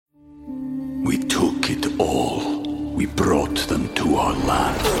We took it all. We brought them to our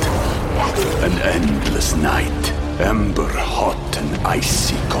land. An endless night, ember hot and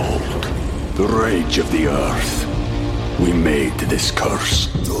icy cold. The rage of the earth. We made this curse.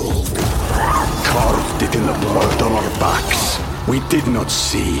 Carved it in the blood on our backs. We did not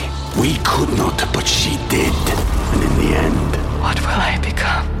see. We could not, but she did. And in the end... What will I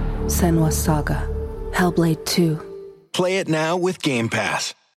become? Senua's Saga. Hellblade 2. Play it now with Game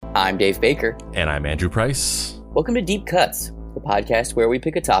Pass. I'm Dave Baker. And I'm Andrew Price. Welcome to Deep Cuts, the podcast where we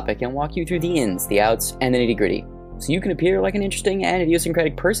pick a topic and walk you through the ins, the outs, and the nitty-gritty, so you can appear like an interesting and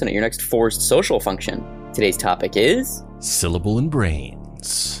idiosyncratic person at your next forced social function. Today's topic is... Syllable and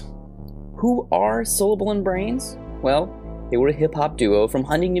Brains. Who are Syllable and Brains? Well, they were a hip-hop duo from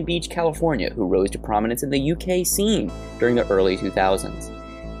Huntington Beach, California, who rose to prominence in the UK scene during the early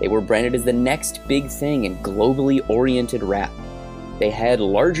 2000s. They were branded as the next big thing in globally oriented rap. They had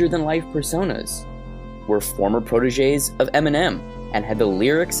larger-than-life personas, were former proteges of Eminem, and had the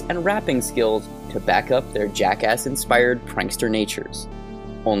lyrics and rapping skills to back up their jackass-inspired prankster natures.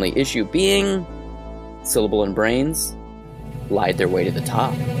 Only issue being, Syllable and Brains lied their way to the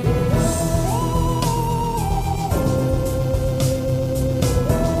top.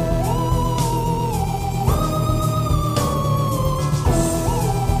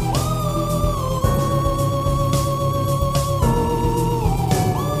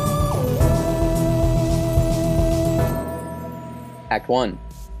 Act 1.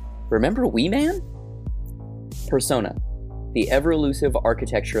 Remember Wee Man? Persona. The ever-elusive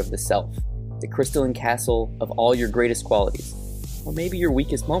architecture of the self. The crystalline castle of all your greatest qualities. Or maybe your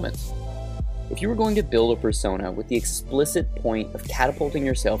weakest moments. If you were going to build a persona with the explicit point of catapulting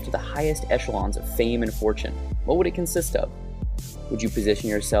yourself to the highest echelons of fame and fortune, what would it consist of? Would you position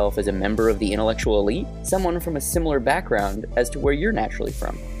yourself as a member of the intellectual elite? Someone from a similar background as to where you're naturally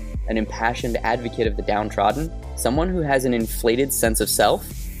from? An impassioned advocate of the downtrodden? Someone who has an inflated sense of self?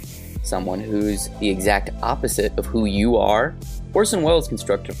 Someone who's the exact opposite of who you are? Orson Welles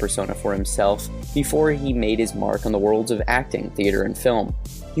constructed a persona for himself before he made his mark on the worlds of acting, theater, and film.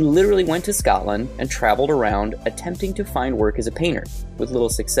 He literally went to Scotland and traveled around attempting to find work as a painter. With little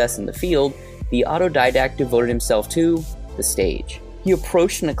success in the field, the autodidact devoted himself to the stage. He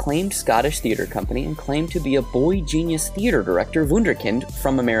approached an acclaimed Scottish theater company and claimed to be a boy genius theater director wunderkind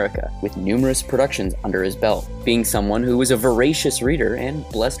from America, with numerous productions under his belt. Being someone who was a voracious reader and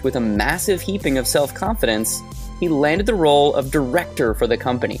blessed with a massive heaping of self-confidence, he landed the role of director for the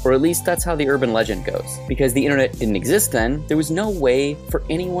company, or at least that's how the urban legend goes. Because the internet didn't exist then, there was no way for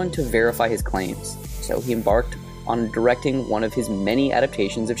anyone to verify his claims. So he embarked on directing one of his many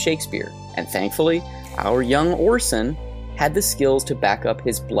adaptations of Shakespeare. And thankfully, our young Orson had the skills to back up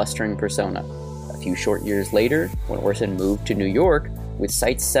his blustering persona. A few short years later, when Orson moved to New York, with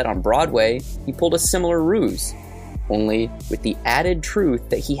sights set on Broadway, he pulled a similar ruse, only with the added truth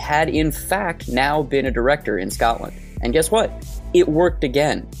that he had in fact now been a director in Scotland. And guess what? It worked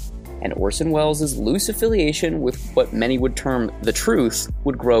again. And Orson Welles' loose affiliation with what many would term the truth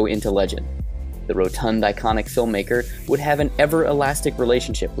would grow into legend. The rotund, iconic filmmaker would have an ever-elastic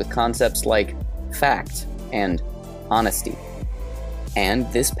relationship with concepts like fact and honesty. And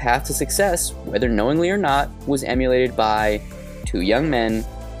this path to success, whether knowingly or not, was emulated by two young men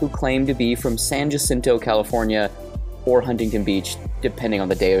who claimed to be from San Jacinto, California, or Huntington Beach, depending on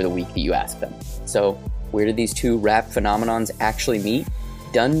the day or the week that you ask them. So, where did these two rap phenomenons actually meet?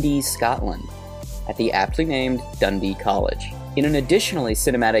 Dundee, Scotland, at the aptly named Dundee College. In an additionally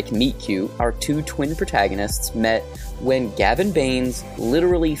cinematic meet-cute, our two twin protagonists met when Gavin Baines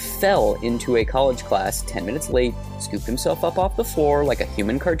literally fell into a college class 10 minutes late, scooped himself up off the floor like a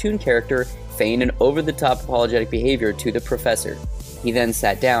human cartoon character, feigned an over-the-top apologetic behavior to the professor. He then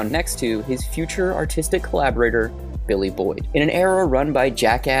sat down next to his future artistic collaborator, Billy Boyd. In an era run by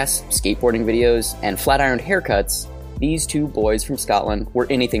jackass, skateboarding videos, and flat-ironed haircuts, these two boys from Scotland were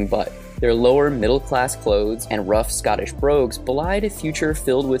anything but. Their lower middle-class clothes and rough Scottish brogues belied a future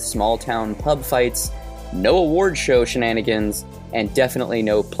filled with small-town pub fights, no award show shenanigans, and definitely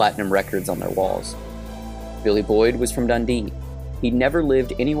no platinum records on their walls. Billy Boyd was from Dundee. He'd never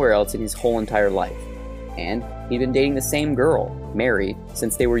lived anywhere else in his whole entire life. And he'd been dating the same girl, Mary,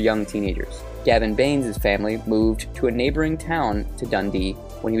 since they were young teenagers. Gavin Baines' family moved to a neighboring town to Dundee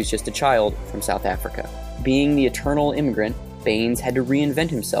when he was just a child from South Africa. Being the eternal immigrant, Baines had to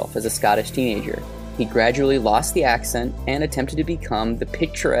reinvent himself as a Scottish teenager. He gradually lost the accent and attempted to become the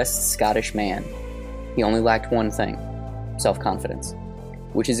picturesque Scottish man. He only lacked one thing: self-confidence,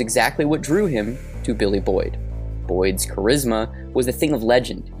 which is exactly what drew him to Billy Boyd. Boyd's charisma was a thing of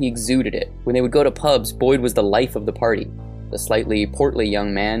legend. He exuded it. When they would go to pubs, Boyd was the life of the party. the slightly portly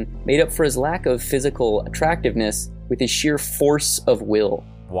young man made up for his lack of physical attractiveness with his sheer force of will.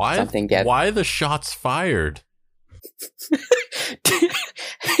 Why the shots fired?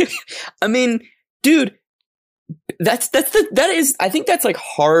 I mean, dude, I think that's like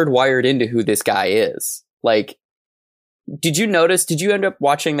hardwired into who this guy is. Like, did you end up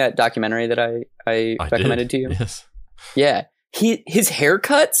watching that documentary that I recommended to you? Yes. Yeah. His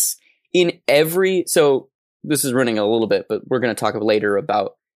haircuts so this is running a little bit, but we're going to talk later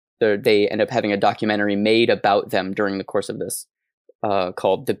about they end up having a documentary made about them during the course of this,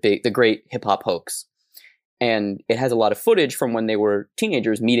 called The Great Hip Hop Hoax. And it has a lot of footage from when they were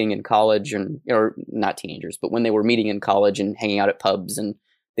teenagers meeting in college, or not teenagers, but when they were meeting in college and hanging out at pubs, and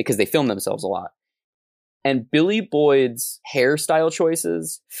because they filmed themselves a lot. And Billy Boyd's hairstyle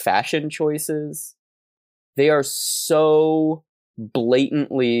choices, fashion choices, they are so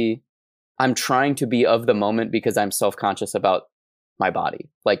blatantly, I'm trying to be of the moment because I'm self-conscious about my body.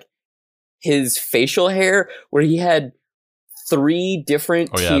 Like his facial hair, where he had 3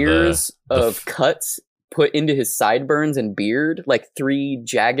 different tiers of cuts put into his sideburns and beard, like 3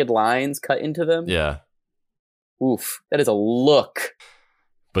 jagged lines cut into them. Yeah. Oof, that is a look.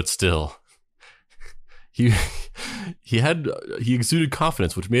 But still, he exuded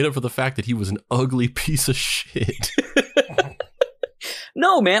confidence, which made up for the fact that he was an ugly piece of shit.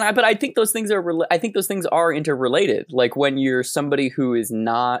 No, man, but I think those things are interrelated. Like when you're somebody who is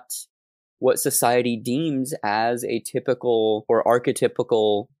not what society deems as a typical or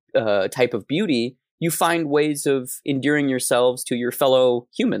archetypical type of beauty, you find ways of endearing yourselves to your fellow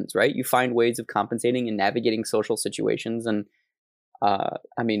humans, right? You find ways of compensating and navigating social situations. And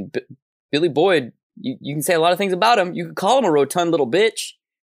I mean, Billy Boyd, you can say a lot of things about him. You could call him a rotund little bitch,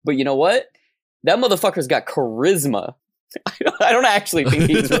 but you know what? That motherfucker's got charisma. I don't actually think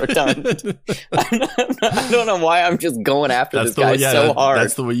he's rotund. I don't know why I'm just going after this guy so hard.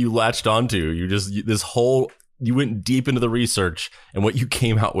 That's the way you latched onto. You went deep into the research, and what you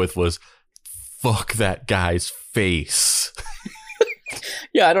came out with was, fuck that guy's face.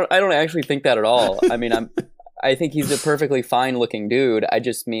 Yeah, I don't actually think that at all. I mean, I think he's a perfectly fine looking dude. I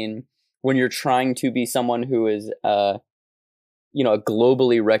just mean, when you're trying to be someone who is a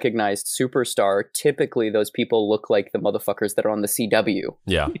globally recognized superstar, typically those people look like the motherfuckers that are on the CW.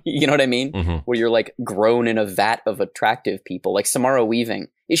 Yeah. You know what I mean? Mm-hmm. Where you're like grown in a vat of attractive people, like Samara Weaving.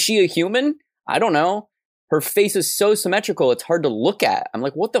 Is she a human? I don't know. Her face is so symmetrical, it's hard to look at. I'm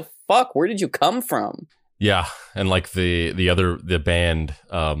like, what the fuck? Where did you come from? Yeah, and like the band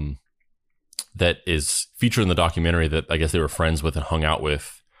that is featured in the documentary that I guess they were friends with and hung out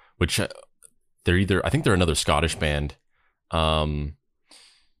with, which I think they're another Scottish band,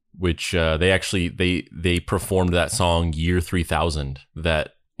 which they performed that song Year 3000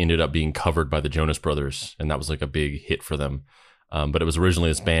 that ended up being covered by the Jonas Brothers, and that was like a big hit for them. But it was originally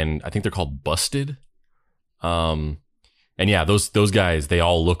this band, I think they're called Busted. And yeah, those guys, they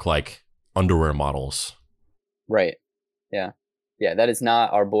all look like underwear models. Right. Yeah. Yeah, that is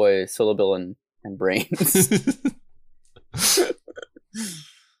not our boy Syllable and Brains.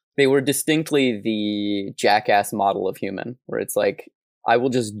 They were distinctly the jackass model of human, where it's like, I will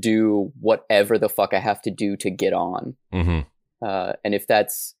just do whatever the fuck I have to do to get on. Mm-hmm. And if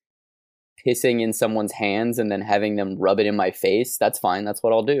that's pissing in someone's hands and then having them rub it in my face, that's fine. That's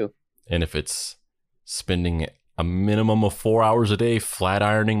what I'll do. And if it's spending a minimum of 4 hours a day flat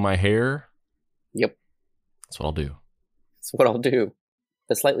ironing my hair, yep, that's what I'll do. That's what I'll do.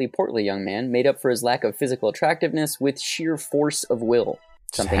 The slightly portly young man made up for his lack of physical attractiveness with sheer force of will.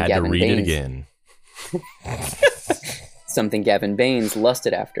 Something had Gavin to read Baines, it again. Something Gavin Baines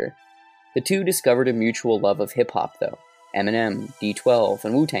lusted after. The two discovered a mutual love of hip-hop, though. Eminem, D12,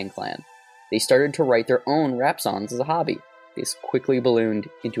 and Wu-Tang Clan. They started to write their own rap songs as a hobby. This quickly ballooned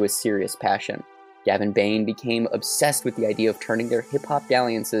into a serious passion. Gavin Bain became obsessed with the idea of turning their hip-hop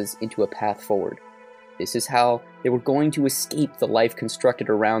dalliances into a path forward. This is how they were going to escape the life constructed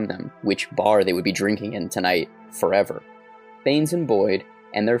around them, which bar they would be drinking in tonight forever. Baines and Boyd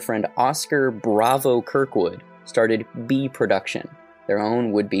and their friend Oscar Bravo Kirkwood started B Production, their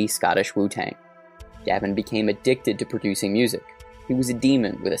own would-be Scottish Wu-Tang. Gavin became addicted to producing music. He was a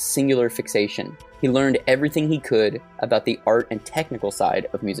demon with a singular fixation. He learned everything he could about the art and technical side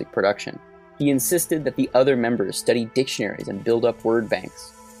of music production. He insisted that the other members study dictionaries and build up word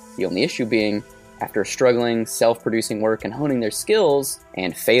banks. The only issue being, after struggling, self-producing work and honing their skills,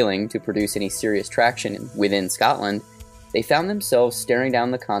 and failing to produce any serious traction within Scotland, they found themselves staring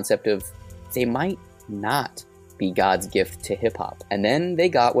down the concept of they might not be God's gift to hip-hop. And then they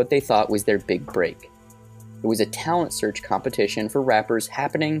got what they thought was their big break. It was a talent search competition for rappers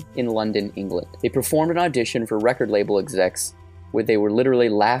happening in London, England. They performed an audition for record label execs where they were literally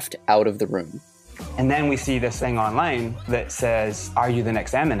laughed out of the room. And then we see this thing online that says, are you the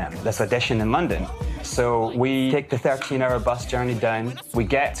next Eminem? This audition in London. So we take the 13-hour bus journey down. We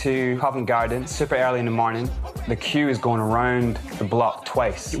get to Covent Garden super early in the morning. The queue is going around the block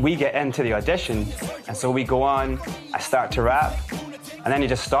twice. We get into the audition, and so we go on. I start to rap, and then you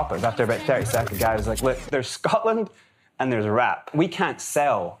just stop us. After about 30 seconds, the guy was like, look, there's Scotland and there's rap. We can't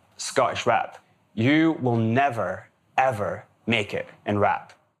sell Scottish rap. You will never, ever make it in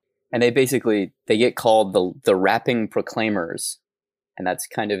rap. And they get called the rapping proclaimers. And that's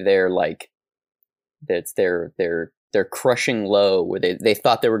kind of their, like, that's their crushing low, where they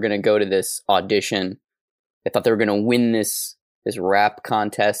thought they were going to go to this audition. They thought they were going to win this rap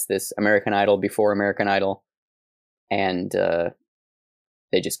contest, this American Idol before American Idol. And they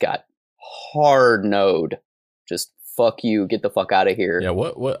just got hard-noed. Just, fuck you, get the fuck out of here. Yeah,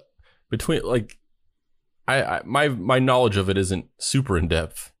 what between, like, my knowledge of it isn't super in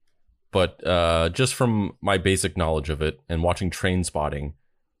depth, but just from my basic knowledge of it and watching Train Spotting,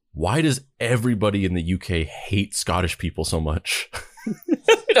 why does everybody in the UK hate Scottish people so much?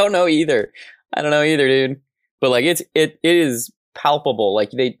 I don't know either, dude. But like it is palpable.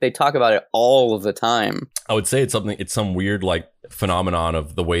 Like they talk about it all of the time. I would say it's some weird like phenomenon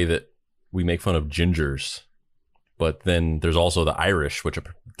of the way that we make fun of gingers. But then there's also the Irish, which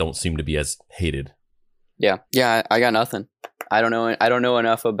don't seem to be as hated. Yeah, I got nothing. I don't know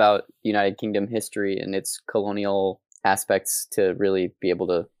enough about United Kingdom history and its colonial aspects to really be able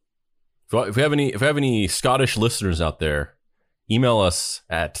to. If we have any Scottish listeners out there, email us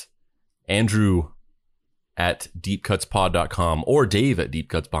at andrew@deepcutspod.com or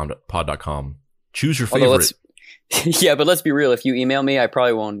dave@deepcutspod.com. Choose your favorite. Yeah, but let's be real. If you email me, I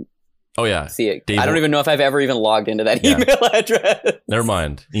probably won't. Oh yeah, see it. Dave, I don't even know if I've ever even logged into that email address. Never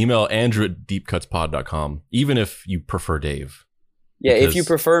mind. Email andrew@deepcutspod.com, even if you prefer Dave. Yeah, if you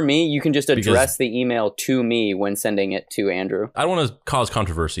prefer me, you can just address the email to me when sending it to Andrew. I don't want to cause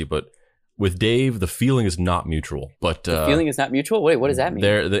controversy, but with Dave, the feeling is not mutual. But the feeling is not mutual? Wait, what does that mean?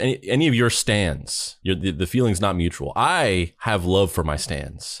 Any of your stands, the feeling's not mutual. I have love for my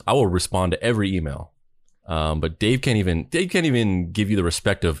stands. I will respond to every email. But Dave can't even give you the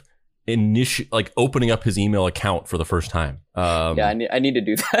respect of opening up his email account for the first time. Yeah, I need to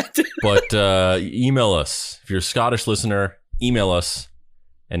do that. But email us. If you're a Scottish listener, email us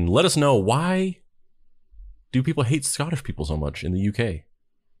and let us know, why do people hate Scottish people so much in the UK?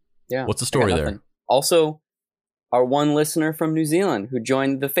 Yeah. What's the story there? Also, our one listener from New Zealand who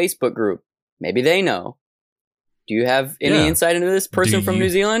joined the Facebook group, maybe they know. Do you have any insight into this person from New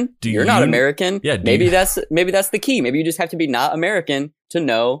Zealand? You're not American. Yeah. Maybe that's the key. Maybe you just have to be not American to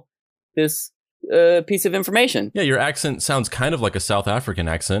know this piece of information. Yeah, your accent sounds kind of like a South African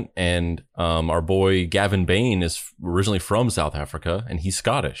accent, and our boy Gavin Bain is originally from South Africa, and he's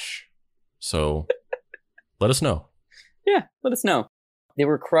Scottish. So let us know. Yeah, let us know. They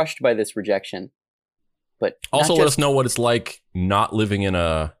were crushed by this rejection, but also let us know what it's like not living in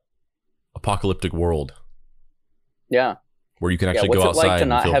a apocalyptic world. Yeah, where you can actually go outside. What's it like to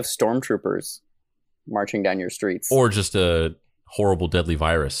not have stormtroopers marching down your streets, or just a horrible, deadly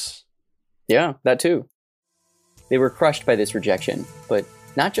virus? Yeah, that too. They were crushed by this rejection, but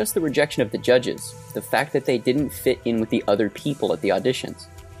not just the rejection of the judges, the fact that they didn't fit in with the other people at the auditions.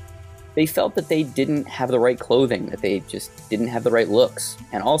 They felt that they didn't have the right clothing, that they just didn't have the right looks,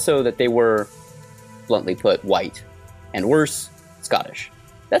 and also that they were, bluntly put, white, and worse, Scottish.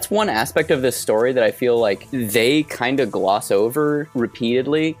 That's one aspect of this story that I feel like they kind of gloss over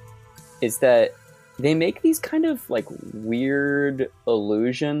repeatedly, is that they make these kind of like weird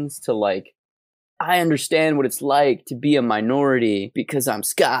allusions to like, I understand what it's like to be a minority because I'm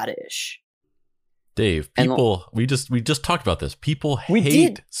Scottish. Dave, people, we just talked about this. People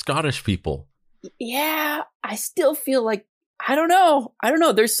hate Scottish people. Yeah, I still feel like, I don't know.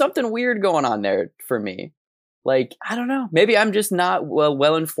 There's something weird going on there for me. Like, I don't know. Maybe I'm just not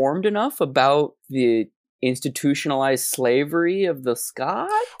well informed enough about the institutionalized slavery of the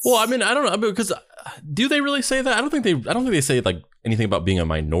Scots. Well, I mean, I don't know, because do they really say that? I don't think they say like anything about being a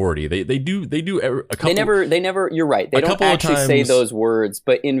minority. They do a couple. They never. You're right. They don't actually say those words,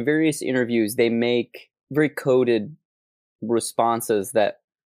 but in various interviews, they make very coded responses that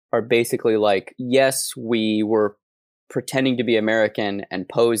are basically like, yes, we were pretending to be American and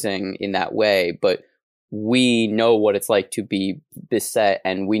posing in that way, but we know what it's like to be beset,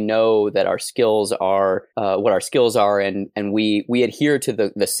 and we know that our skills are what our skills are, and we adhere to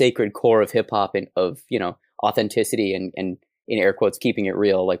the sacred core of hip hop and of, you know, authenticity and in air quotes, keeping it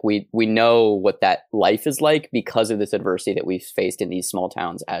real. Like we know what that life is like because of this adversity that we've faced in these small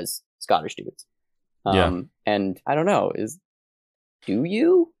towns as Scottish dudes. And I don't know, do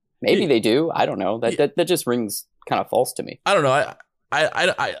you? Maybe they do. I don't know. That just rings kind of false to me. I don't know.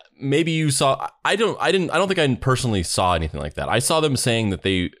 I maybe you saw. I don't think I personally saw anything like that. I saw them saying that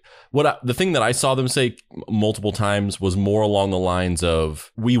the thing that I saw them say multiple times was more along the lines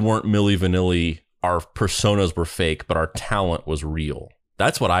of, we weren't Milli Vanilli, our personas were fake, but our talent was real.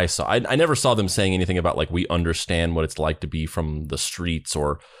 That's what I saw. I never saw them saying anything about like, we understand what it's like to be from the streets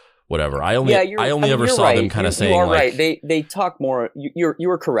or whatever. I only ever saw them kind of saying, you are like, right. They talk more. You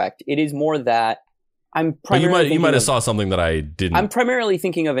are correct. It is more that I'm primarily. But you might have saw something that I didn't. I'm primarily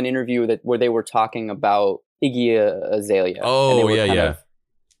thinking of an interview where they were talking about Iggy Azalea. Oh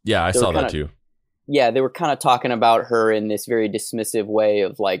yeah, I saw that too. Yeah, they were kind of talking about her in this very dismissive way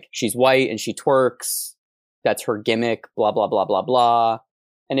of like, she's white and she twerks. That's her gimmick. Blah blah blah blah blah.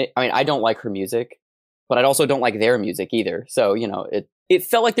 And I don't like her music, but I also don't like their music either. So it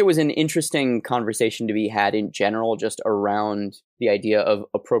felt like there was an interesting conversation to be had in general, just around the idea of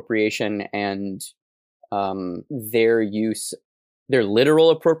appropriation and their literal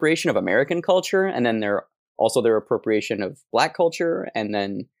appropriation of American culture, and then their appropriation of Black culture, and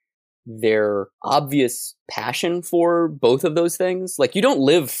then their obvious passion for both of those things. Like, you don't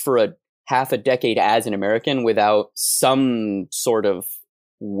live for half a decade as an American without some sort of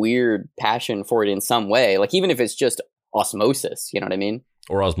weird passion for it in some way. Like, even if it's just osmosis, you know what I mean?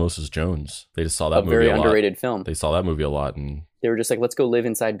 Or Osmosis Jones. They just saw that movie a very a lot. Underrated film. They saw that movie a lot, and they were just like, let's go live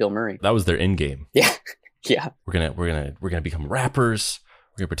inside Bill Murray. That was their end game. Yeah. Yeah. We're gonna become rappers.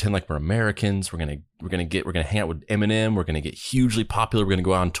 We're gonna pretend like we're Americans. We're gonna hang out with Eminem. We're gonna get hugely popular. We're gonna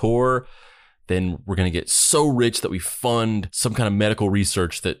go out on tour. Then we're gonna get so rich that we fund some kind of medical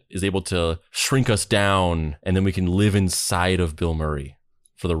research that is able to shrink us down, and then we can live inside of Bill Murray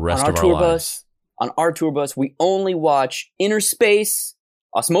for the rest of our lives. On our tour bus, we only watch Inner Space,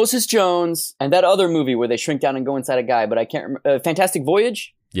 Osmosis Jones, and that other movie where they shrink down and go inside a guy, but I can't remember. Fantastic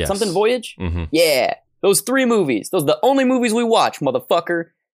Voyage? Yes. Something Voyage? Mm-hmm. Yeah. Those 3 movies. Those are the only movies we watch, motherfucker.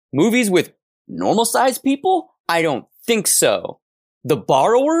 Movies with normal-sized people? I don't think so. The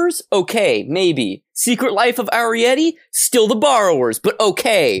Borrowers? Okay, maybe. Secret Life of Arrietty? Still The Borrowers, but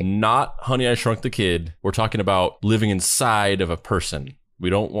okay. Not Honey, I Shrunk the Kid. We're talking about living inside of a person.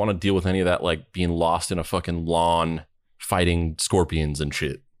 We don't want to deal with any of that, like being lost in a fucking lawn, fighting scorpions and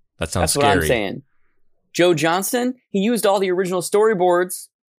shit. That sounds scary. That's what I'm saying. Joe Johnston, he used all the original storyboards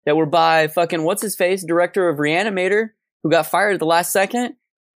that were by fucking what's-his-face, director of Reanimator, who got fired at the last second.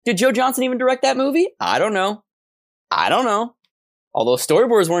 Did Joe Johnston even direct that movie? I don't know. Although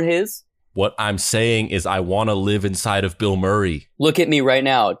storyboards weren't his. What I'm saying is I want to live inside of Bill Murray. Look at me right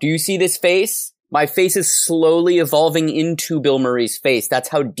now. Do you see this face? My face is slowly evolving into Bill Murray's face. That's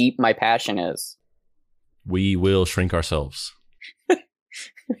how deep my passion is. We will shrink ourselves. I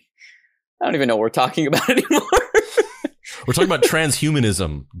don't even know what we're talking about anymore. We're talking about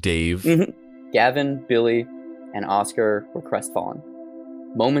transhumanism, Dave. Mm-hmm. Gavin, Billy, and Oscar were crestfallen.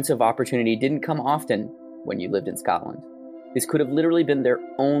 Moments of opportunity didn't come often when you lived in Scotland. This could have literally been their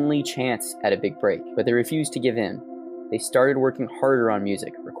only chance at a big break, but they refused to give in. They started working harder on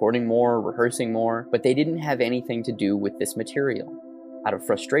music, recording more, rehearsing more, but they didn't have anything to do with this material. Out of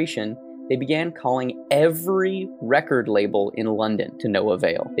frustration, they began calling every record label in London to no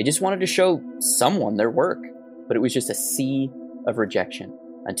avail. They just wanted to show someone their work, but it was just a sea of rejection.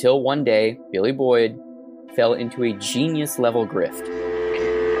 Until one day, Billy Boyd fell into a genius-level grift.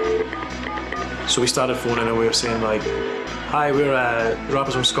 So we started phoning and we were saying like, hi, we're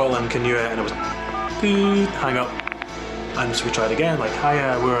rappers from Scotland, can you, and it was, beep, hang up. And so we tried again, like,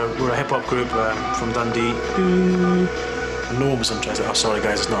 hi, we're a hip-hop group from Dundee. And no one was interested. Oh, sorry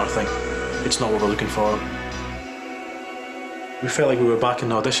guys, it's not our thing. It's not what we're looking for. We felt like we were back in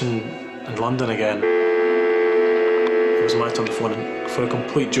the audition in London again. It was my turn to phone, and for a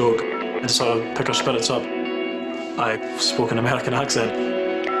complete joke, and to sort of pick our spirits up, I spoke an American accent.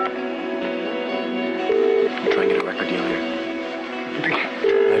 Try and get a record deal here.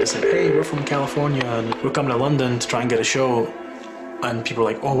 I just said, hey, we're from California and we're coming to London to try and get a show. And people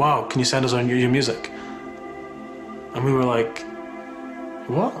were like, oh wow, can you send us your music? And we were like,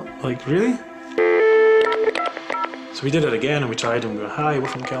 what? Like, really? So we did it again and we tried and we were, hi, we're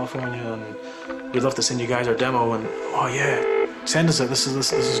from California and we'd love to send you guys our demo. And oh yeah, send us it, this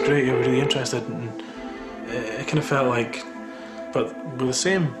is great, we're really interested. And it kind of felt like, but we're the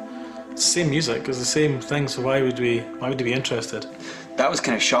same music, it's the same thing, so why would we be interested? That was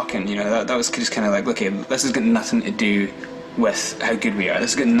kind of shocking, you know, that was just kind of like, okay, this has got nothing to do with how good we are,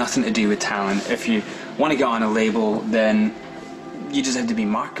 this has got nothing to do with talent. If you want to get on a label, then You just have to be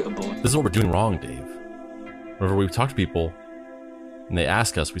marketable. This is what we're doing wrong, Dave. Whenever we talk to people and they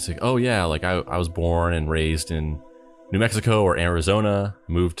ask us, we say, oh yeah, like I was born and raised in New Mexico or Arizona,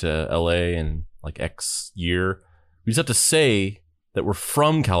 moved to LA in like X year. We just have to say that we're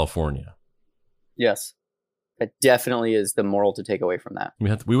from California. Yes. That definitely is the moral to take away from that.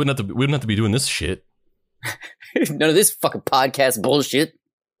 We wouldn't have to be doing this shit. None of this fucking podcast bullshit.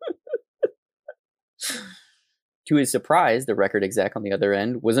 To his surprise, the record exec on the other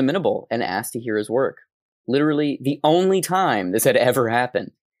end was amenable and asked to hear his work. Literally the only time this had ever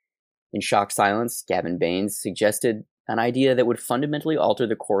happened. In shocked silence, Gavin Baines suggested an idea that would fundamentally alter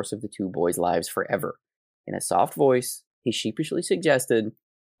the course of the two boys' lives forever. In a soft voice, he sheepishly suggested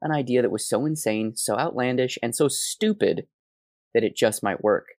an idea that was so insane, so outlandish, and so stupid that it just might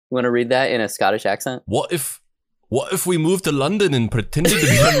work. You want to read that in a Scottish accent? What if we moved to London and pretended to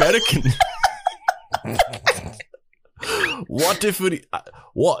be American? What if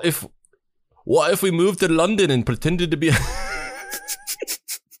we moved to London and pretended to be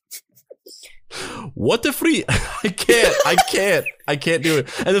What if we I can't do it.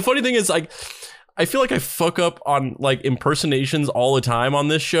 And the funny thing is, like, I feel like I fuck up on like impersonations all the time on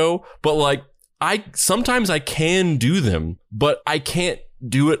this show, but like sometimes I can do them, but I can't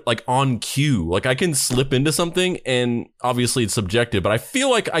do it like on cue. Like I can slip into something, and obviously it's subjective, but I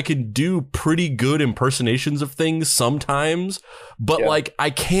feel like I can do pretty good impersonations of things sometimes, but like I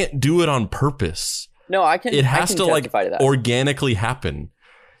can't do it on purpose. No, I can. It has to like to organically happen.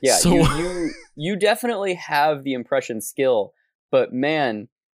 Yeah, so you definitely have the impression skill, but man,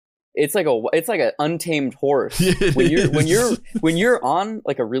 it's like an untamed horse. When you're on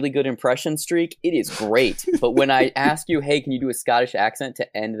like a really good impression streak, it is great. But when I ask you, hey, can you do a Scottish accent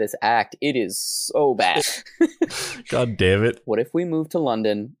to end this act, it is so bad. God damn it. What if we moved to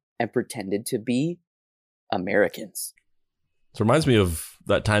London and pretended to be Americans? It reminds me of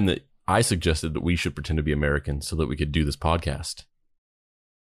that time that I suggested that we should pretend to be Americans so that we could do this podcast.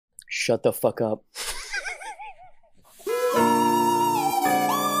 Shut the fuck up.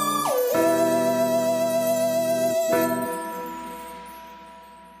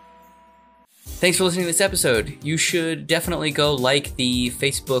 Thanks for listening to this episode. You should definitely go like the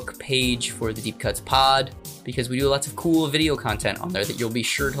Facebook page for the Deep Cuts Pod, because we do lots of cool video content on there that you'll be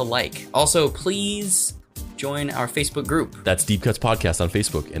sure to like. Also, please join our Facebook group. That's Deep Cuts Podcast on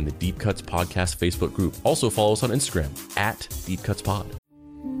Facebook and the Deep Cuts Podcast Facebook group. Also follow us on Instagram at Deep Cuts Pod.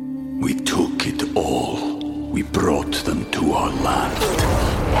 We took it all. We brought them to our land.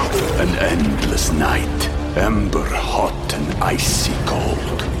 An endless night, ember hot and icy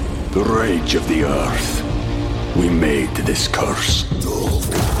cold. The rage of the earth. We made this curse.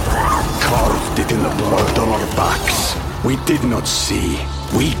 Carved it in the blood on our backs. We did not see.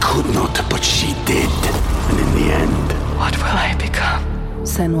 We could not, but she did. And in the end, what will I become?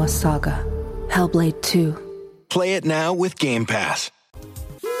 Senua's Saga. Hellblade 2. Play it now with Game Pass.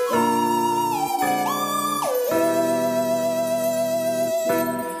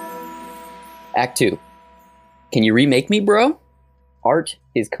 Act 2. Can you remake me, bro? Art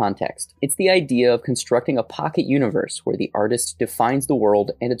is context. It's the idea of constructing a pocket universe where the artist defines the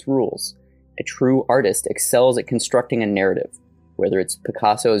world and its rules. A true artist excels at constructing a narrative, whether it's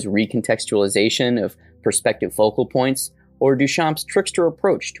Picasso's recontextualization of perspective focal points, or Duchamp's trickster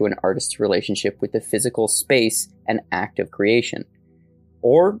approach to an artist's relationship with the physical space and act of creation,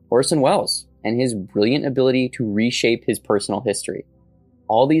 or Orson Welles and his brilliant ability to reshape his personal history.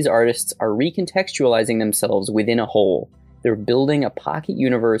 All these artists are recontextualizing themselves within a whole. They're building a pocket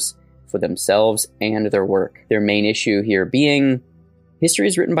universe for themselves and their work. Their main issue here being, history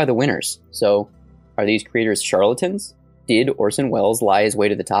is written by the winners. So, are these creators charlatans? Did Orson Welles lie his way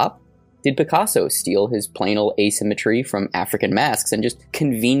to the top? Did Picasso steal his plain old asymmetry from African masks and just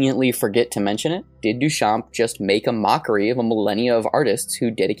conveniently forget to mention it? Did Duchamp just make a mockery of a millennia of artists who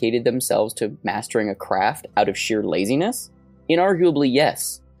dedicated themselves to mastering a craft out of sheer laziness? Inarguably,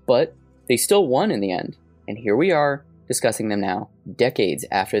 yes, but they still won in the end. And here we are, discussing them now, decades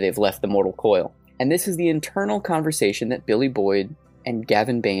after they've left the mortal coil. And this is the internal conversation that Billy Boyd and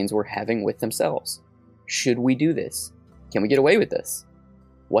Gavin Baines were having with themselves. Should we do this? Can we get away with this?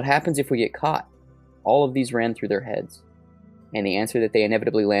 What happens if we get caught? All of these ran through their heads. And the answer that they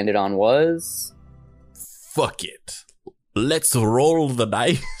inevitably landed on was... fuck it. Let's roll the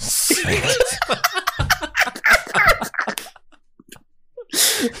dice.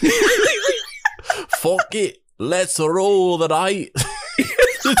 Fuck it. Let's roll the dice.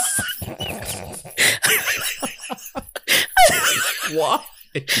 Why?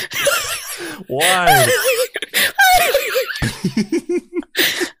 Why?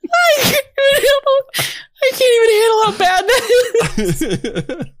 I can't even handle how bad that is.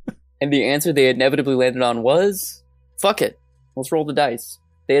 And the answer they inevitably landed on was, fuck it, let's roll the dice.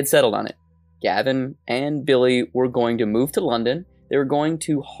 They had settled on it. Gavin and Billy were going to move to London. They were going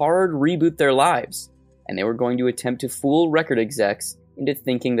to hard reboot their lives. And they were going to attempt to fool record execs into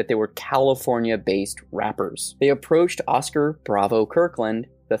thinking that they were California-based rappers. They approached Oscar Bravo Kirkland,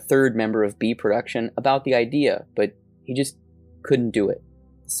 the third member of B Production, about the idea, but he just couldn't do it.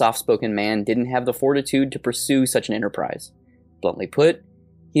 The soft-spoken man didn't have the fortitude to pursue such an enterprise. Bluntly put,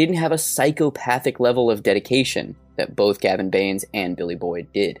 he didn't have a psychopathic level of dedication that both Gavin Baines and Billy Boyd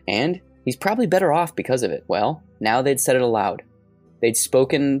did. And he's probably better off because of it. Well, now they'd said it aloud. They'd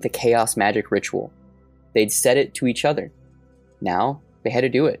spoken the chaos magic ritual. They'd said it to each other. Now, they had to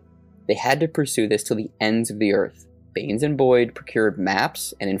do it. They had to pursue this to the ends of the earth. Baines and Boyd procured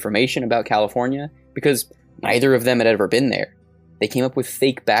maps and information about California because neither of them had ever been there. They came up with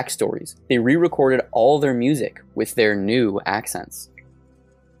fake backstories. They re-recorded all their music with their new accents.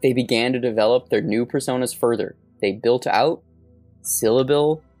 They began to develop their new personas further. They built out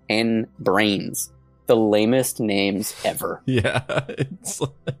Syllable and Brains, the lamest names ever. Yeah, it's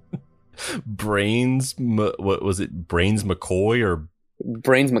like Brains, what was it? Brains McCoy or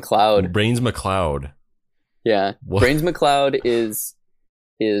Brains McCloud? Brains McCloud. Yeah, What? Brains McCloud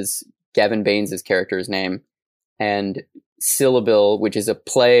is Gavin Baines' character's name, and Syllable, which is a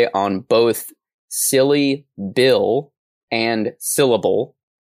play on both Silly Bill and Syllable,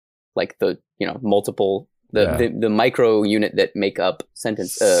 like the multiple the micro unit that make up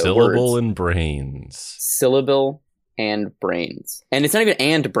sentence Syllable words. and brains. Syllable and brains, and it's not even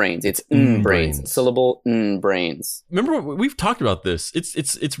and brains; it's brains. Brains. Syllable brains. Remember, we've talked about this.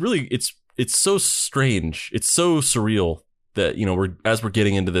 It's really so strange. It's so surreal that we're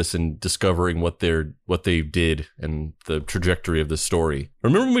getting into this and discovering what they did and the trajectory of this story.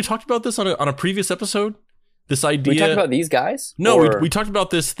 Remember when we talked about this on a previous episode? This idea. We talked about these guys? No, we talked about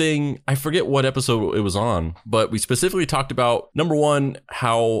this thing. I forget what episode it was on, but we specifically talked about, number one,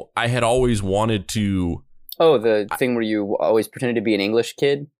 how I had always wanted to. Oh, the thing where you always pretended to be an English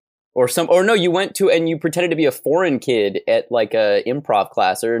kid? Or no, you went to and you pretended to be a foreign kid at like a improv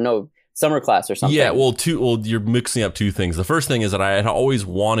class or summer class or something. Yeah, well, you're mixing up two things. The first thing is that I had always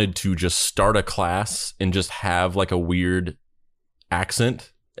wanted to just start a class and just have like a weird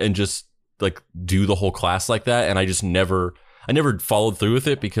accent and just like do the whole class like that. And I never followed through with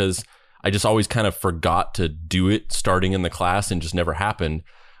it because I just always kind of forgot to do it starting in the class and just never happened.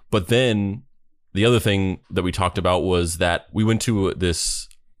 But then the other thing that we talked about was that we went to this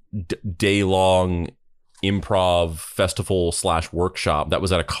day-long improv festival / workshop that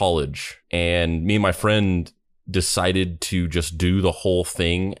was at a college, and me and my friend decided to just do the whole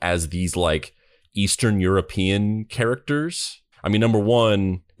thing as these like Eastern European characters. I mean, number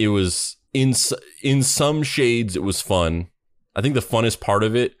one, it was in some shades it was fun. I think the funnest part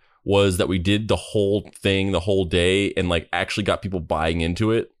of it was that we did the whole thing the whole day and like actually got people buying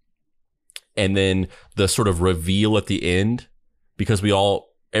into it. And then the sort of reveal at the end, because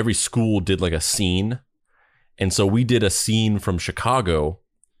every school did like a scene. And so we did a scene from Chicago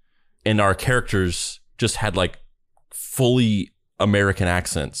and our characters just had like fully American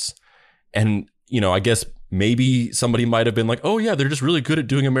accents. And, I guess maybe somebody might have been like, oh yeah, they're just really good at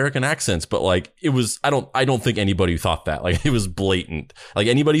doing American accents. But like, it was, I don't think anybody thought that. Like, it was blatant. Like,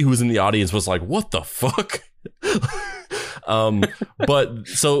 anybody who was in the audience was like, what the fuck? But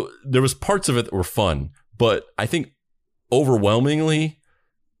so there was parts of it that were fun, but I think overwhelmingly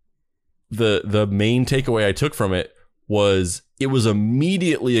the main takeaway I took from it was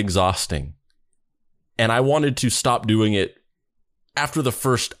immediately exhausting, and I wanted to stop doing it after the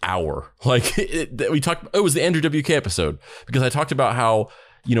first hour. Like it was the Andrew WK episode, because I talked about how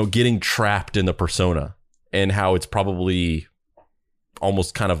getting trapped in the persona and how it's probably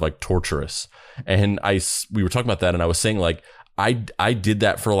almost kind of like torturous. And we were talking about that, and I was saying like I did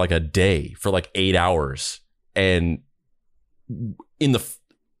that for like a day, for like 8 hours, and in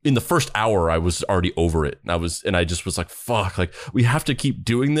the first hour I was already over it. And I just was like, fuck, like we have to keep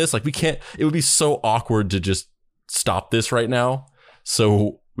doing this. Like we can't. It would be so awkward to just stop this right now.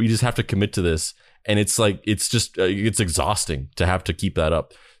 So we just have to commit to this. And it's like it's exhausting to have to keep that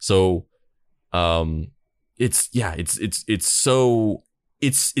up. So it's so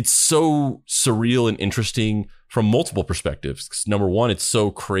surreal and interesting from multiple perspectives. 'Cause number one, it's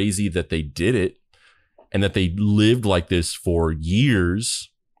so crazy that they did it and that they lived like this for years.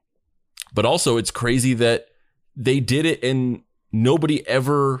 But also it's crazy that they did it and nobody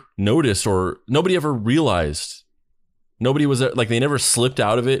ever noticed or nobody ever realized. Nobody was like, they never slipped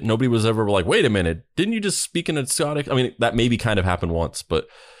out of it. Nobody was ever like, wait a minute, didn't you just speak in a Scottish? I mean, that maybe kind of happened once, but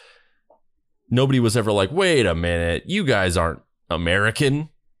nobody was ever like, wait a minute, you guys aren't American.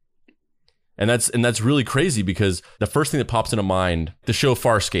 And that's really crazy because the first thing that pops into mind, the show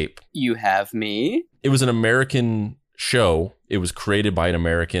Farscape. You have me. It was an American show. It was created by an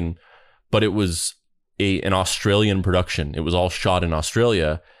American, but it was an Australian production. It was all shot in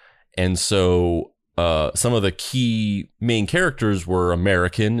Australia. And so some of the key main characters were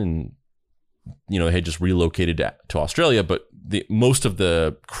American and, you know, they had just relocated to Australia, but most of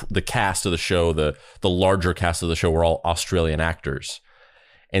the cast of the show, the larger cast of the show were all Australian actors.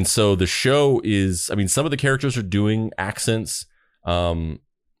 And so the show is, I mean, some of the characters are doing accents,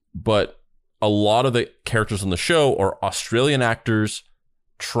 but a lot of the characters on the show are Australian actors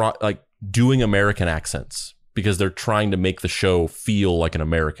doing American accents because they're trying to make the show feel like an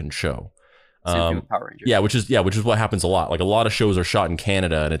American show. Power Rangers. Yeah, which is what happens a lot. Like a lot of shows are shot in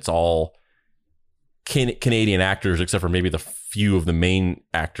Canada and it's all Canadian actors, except for maybe the few of the main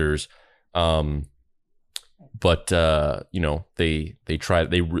actors. But you know, they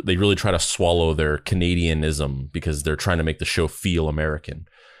really try to swallow their Canadianism because they're trying to make the show feel American.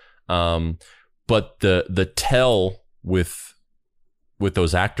 But the tell with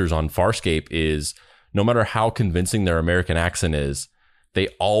those actors on Farscape is no matter how convincing their American accent is, they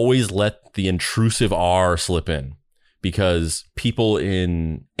always let the intrusive R slip in because people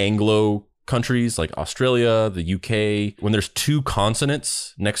in Anglo countries like Australia, the UK, when there's two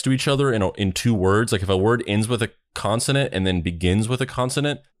consonants next to each other in two words, like if a word ends with a consonant and then begins with a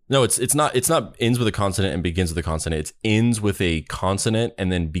consonant, no, it's not ends with a consonant and begins with a consonant. It's ends with a consonant and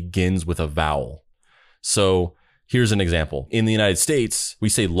then begins with a vowel. So here's an example. In the United States, we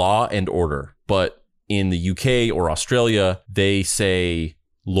say law and order, but in the UK or Australia, they say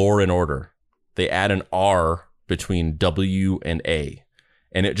law and order. They add an R between W and A.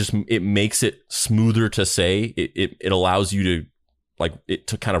 And it makes it smoother to say. It allows you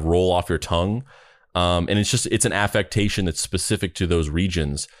to kind of roll off your tongue. And it's an affectation that's specific to those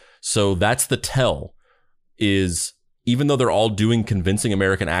regions. So that's the tell is even though they're all doing convincing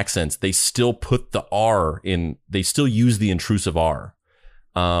American accents, they still put the R in, they still use the intrusive R.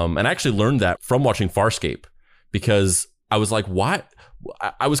 And I actually learned that from watching Farscape because I was like, what?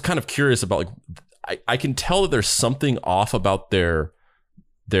 I was kind of curious about I can tell that there's something off about their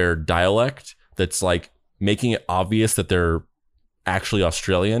dialect that's like making it obvious that they're actually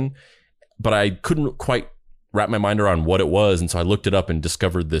Australian, but I couldn't quite wrap my mind around what it was. And so I looked it up and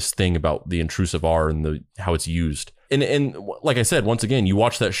discovered this thing about the intrusive R and how it's used. And like I said, once again, you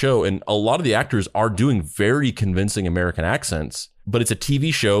watch that show and a lot of the actors are doing very convincing American accents, but it's a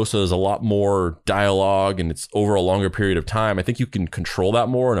TV show. So there's a lot more dialogue and it's over a longer period of time. I think you can control that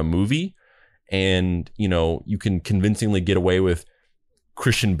more in a movie and, you know, you can convincingly get away with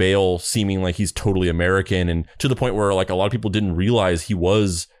Christian Bale seeming like he's totally American and to the point where like a lot of people didn't realize he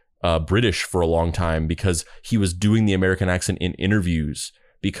was British for a long time because he was doing the American accent in interviews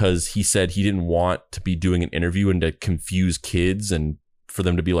because he said he didn't want to be doing an interview and to confuse kids and for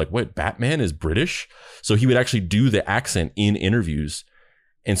them to be like, what, Batman is British? So he would actually do the accent in interviews.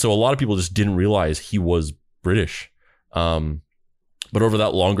 And so a lot of people just didn't realize he was British. But over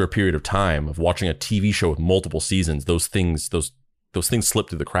that longer period of time of watching a TV show with multiple seasons, those things slip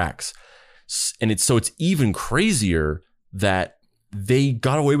through the cracks. And it's even crazier that they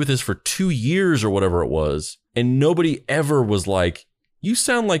got away with this for 2 years or whatever it was. And nobody ever was like, you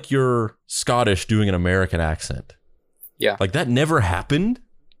sound like you're Scottish doing an American accent. Yeah. Like that never happened.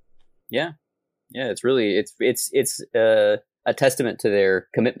 Yeah. Yeah. It's really, it's a testament to their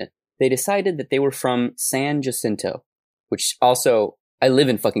commitment. They decided that they were from San Jacinto, which also, I live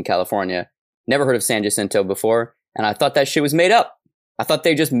in fucking California. Never heard of San Jacinto before. And I thought that shit was made up. I thought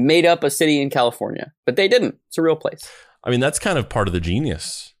they just made up a city in California, but they didn't. It's a real place. I mean, that's kind of part of the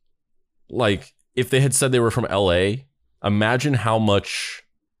genius. Like, if they had said they were from LA, imagine how much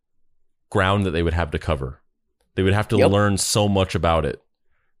ground that they would have to cover. They would have to learn so much about it.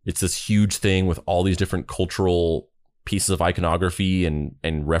 It's this huge thing with all these different cultural pieces of iconography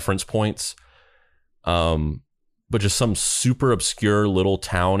and reference points. But just some super obscure little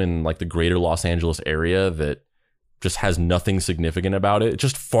town in like the greater Los Angeles area that just has nothing significant about it. It's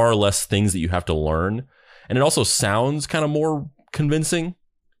just far less things that you have to learn. And it also sounds kind of more convincing.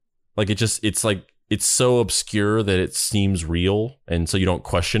 Like it's so obscure that it seems real. And so you don't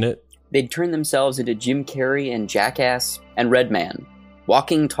question it. They'd turn themselves into Jim Carrey and Jackass and Redman,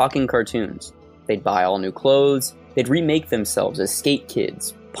 walking, talking cartoons. They'd buy all new clothes. They'd remake themselves as skate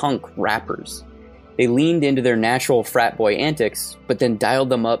kids, punk rappers. They leaned into their natural frat boy antics, but then dialed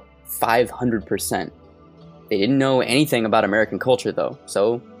them up 500%. They didn't know anything about American culture, though,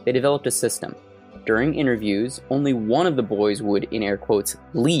 so they developed a system. During interviews, only one of the boys would, in air quotes,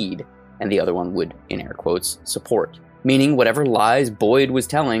 lead, and the other one would, in air quotes, support. meaning whatever lies Boyd was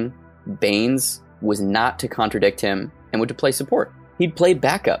telling, Baines was not to contradict him and would to play support. He'd play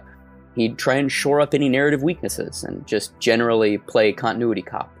backup. He'd try and shore up any narrative weaknesses and just generally play continuity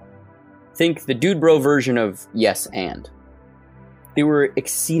cop. Think the dude bro version of Yes and. They were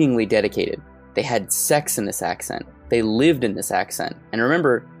exceedingly dedicated. They had sex in this accent. They lived in this accent. And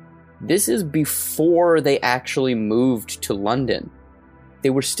remember, this is before they actually moved to London. They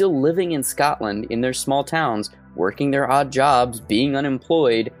were still living in Scotland in their small towns, working their odd jobs, being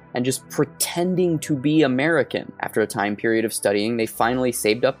unemployed, and just pretending to be American. After a time period of studying, they finally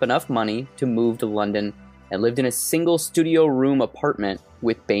saved up enough money to move to London and lived in a single studio room apartment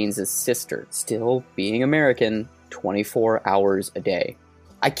with Baines' sister, still being American 24 hours a day.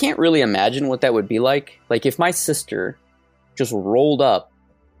 I can't really imagine what that would be like. Like if my sister just rolled up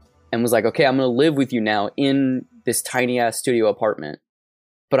and was like, okay, I'm going to live with you now in this tiny ass studio apartment,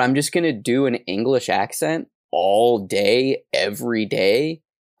 but I'm just going to do an English accent all day, every day,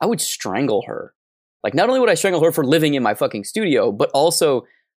 I would strangle her. Like, not only would I strangle her for living in my fucking studio, but also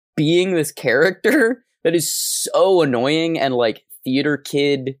being this character that is so annoying and like theater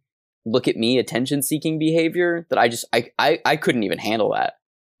kid, look at me, attention seeking behavior that I couldn't even handle that.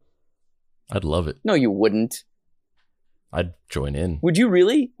 I'd love it. No, you wouldn't. I'd join in. Would you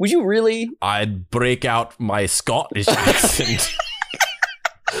really? Would you really? I'd break out my Scottish accent.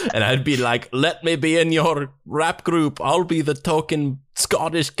 And I'd be like, let me be in your rap group. I'll be the token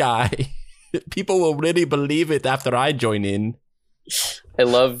Scottish guy. People will really believe it after I join in. I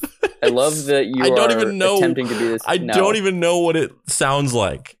love that you are attempting to be this. I don't even know what it sounds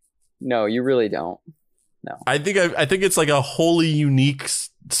like. No, you really don't. No. I think it's like a wholly unique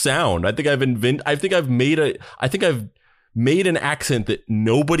sound. I think I've made an accent that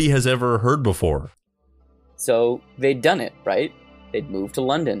nobody has ever heard before. So they'd done it, right? They'd moved to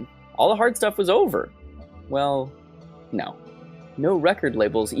London. All the hard stuff was over. Well, no. No record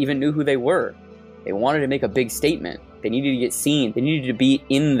labels even knew who they were. They wanted to make a big statement. They needed to get seen. They needed to be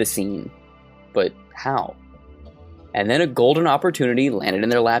in the scene. But how? And then a golden opportunity landed in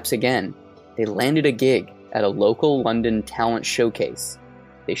their laps again. They landed a gig at a local London talent showcase.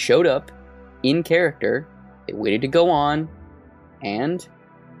 They showed up, in character, they waited to go on, and,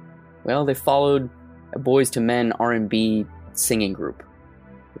 well, they followed a Boyz II Men R&B singing group.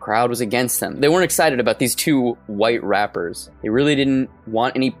 The crowd was against them. They weren't excited about these two white rappers. They really didn't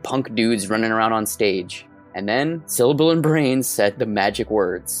want any punk dudes running around on stage. And then Syllable and Brains said the magic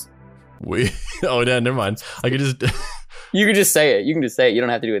words. Never mind. I could just... You can just say it. You can just say it. You don't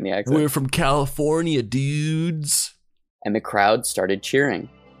have to do it in the accent. We're from California, dudes. And the crowd started cheering.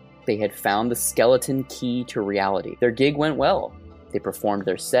 They had found the skeleton key to reality. Their gig went well. They performed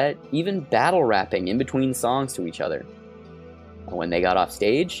their set, even battle rapping in between songs to each other. And when they got off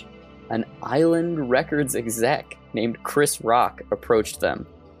stage, an Island Records exec named Chris Rock approached them.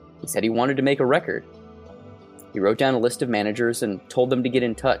 He said he wanted to make a record. He wrote down a list of managers and told them to get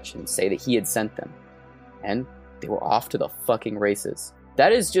in touch and say that he had sent them. And they were off to the fucking races.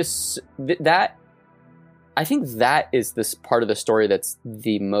 That is just... that. I think that is this part of the story that's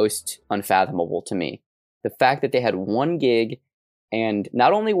the most unfathomable to me. The fact that they had one gig, and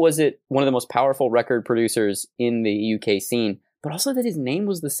not only was it one of the most powerful record producers in the UK scene, but also that his name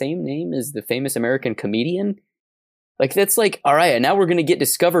was the same name as the famous American comedian. Like, that's like, all right, and now we're going to get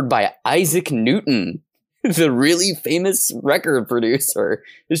discovered by Isaac Newton, the really famous record producer.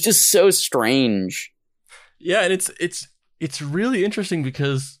 It's just so strange. Yeah, and it's really interesting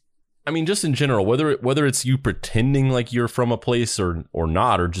because, I mean, just in general, whether it's you pretending like you're from a place or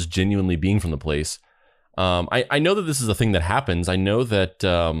not, or just genuinely being from the place, I know that this is a thing that happens. I know that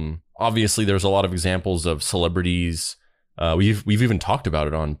obviously there's a lot of examples of celebrities. We've even talked about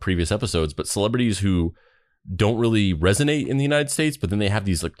it on previous episodes, but celebrities who don't really resonate in the United States, but then they have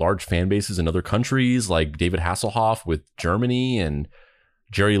these like large fan bases in other countries, like David Hasselhoff with Germany and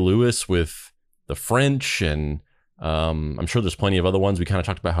Jerry Lewis with the French, and I'm sure there's plenty of other ones. We kind of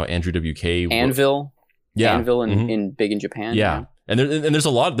talked about how Andrew WK, Anvil mm-hmm. in big in Japan. Yeah. And there's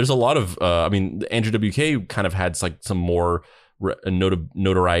a lot of I mean, Andrew WK kind of had like some more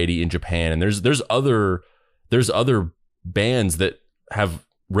notoriety in Japan, and there's other bands that have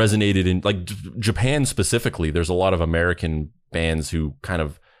resonated in like Japan specifically. There's a lot of American bands who kind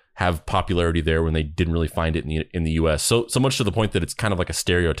of have popularity there when they didn't really find it in the US. So much to the point that it's kind of like a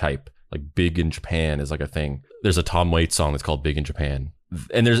stereotype, like big in Japan is like a thing. There's a Tom Waits song that's called Big in Japan.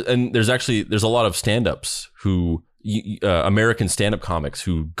 And there's a lot of stand-ups who American stand-up comics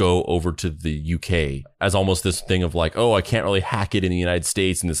who go over to the UK as almost this thing of like, oh, I can't really hack it in the United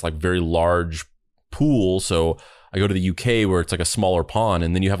States in this like very large pool, so I go to the UK where it's like a smaller pond.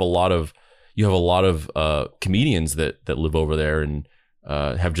 And then you have a lot of you have a lot of comedians that live over there and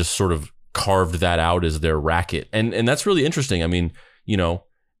have just sort of carved that out as their racket. And that's really interesting. I mean, you know,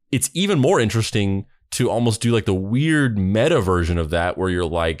 it's even more interesting to almost do like the weird meta version of that, where you're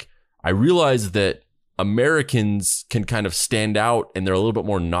like, I realize that Americans can kind of stand out and they're a little bit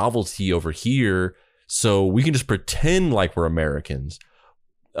more novelty over here. So we can just pretend like we're Americans.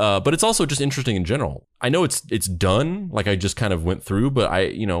 But it's also just interesting in general. I know it's done, like I just kind of went through, but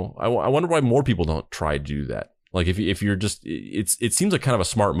I wonder why more people don't try to do that. Like if you're just, it seems like kind of a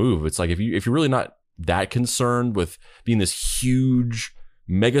smart move. It's like if you're really not that concerned with being this huge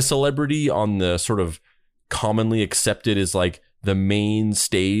mega celebrity on the sort of commonly accepted as like the main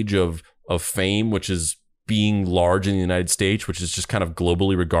stage of fame, which is being large in the United States, which is just kind of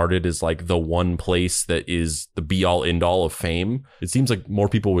globally regarded as like the one place that is the be all end all of fame. It seems like more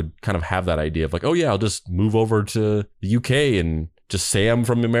people would kind of have that idea of like, oh yeah, I'll just move over to the UK and just say I'm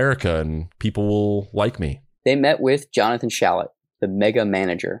from America and people will like me. They met with Jonathan Shalit, the mega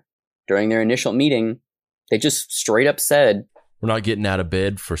manager. During their initial meeting, they just straight up said, we're not getting out of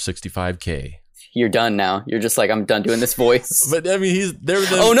bed for $65K. You're done now. You're just like, I'm done doing this voice. But I mean,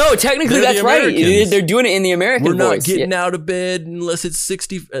 oh no, technically that's right. They're doing it in the American voice. We're not getting out of bed unless it's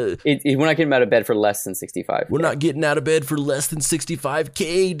 60. We're not getting out of bed for less than 65. We're not getting out of bed for less than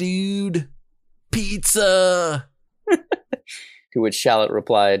 65K, dude. Pizza. To which Shalit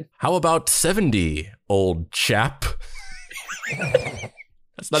replied, how about 70, old chap?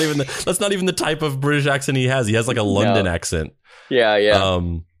 That's not even the type of British accent he has. He has like a London accent. Yeah.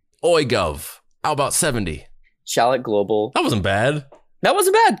 Oi, Gov. How about 70? Shalit Global. That wasn't bad. That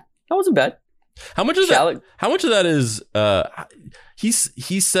wasn't bad. How much of that? How much of that is?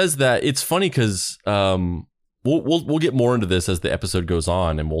 He says that it's funny because we'll get more into this as the episode goes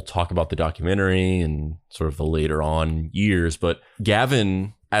on, and we'll talk about the documentary and sort of the later on years. But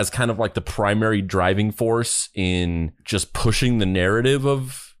Gavin, as kind of like the primary driving force in just pushing the narrative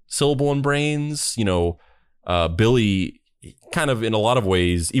of Syllable and Brains, you know, Billy, kind of in a lot of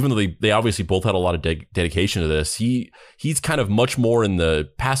ways, even though they obviously both had a lot of dedication to this, he's kind of much more in the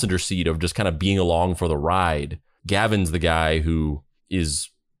passenger seat of just kind of being along for the ride. Gavin's the guy who is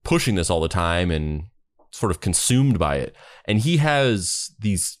pushing this all the time and sort of consumed by it. And he has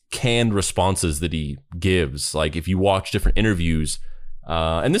these canned responses that he gives. Like if you watch different interviews,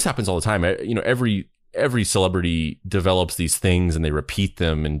 and this happens all the time, you know, every celebrity develops these things and they repeat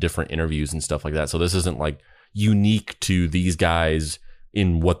them in different interviews and stuff like that. So this isn't like unique to these guys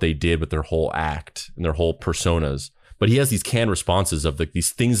in what they did with their whole act and their whole personas. But he has these canned responses of like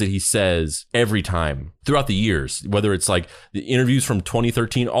these things that he says every time throughout the years, whether it's like the interviews from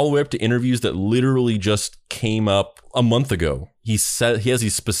 2013 all the way up to interviews that literally just came up a month ago. He has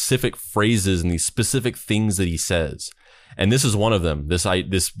these specific phrases and these specific things that he says. And this is one of them,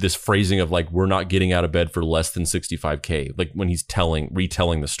 this phrasing of like, we're not getting out of bed for less than 65K, like when he's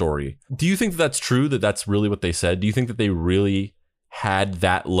retelling the story. Do you think that's true, that that's really what they said? Do you think that they really had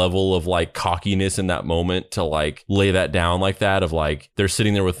that level of like cockiness in that moment to like lay that down like that, of like they're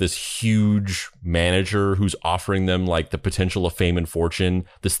sitting there with this huge manager who's offering them like the potential of fame and fortune,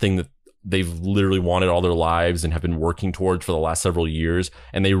 this thing that they've literally wanted all their lives and have been working towards for the last several years,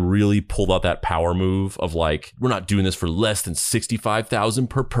 and they really pulled out that power move of like, we're not doing this for less than 65,000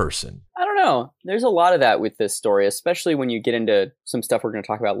 per person? I don't know. There's a lot of that with this story, especially when you get into some stuff we're going to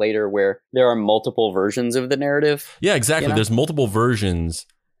talk about later where there are multiple versions of the narrative. Yeah, exactly. You know? There's multiple versions,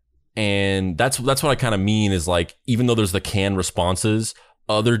 and that's what I kind of mean is like, even though there's the canned responses,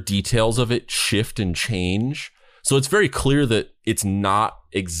 other details of it shift and change. So it's very clear that it's not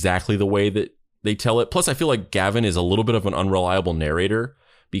exactly the way that they tell it. Plus, I feel like Gavin is a little bit of an unreliable narrator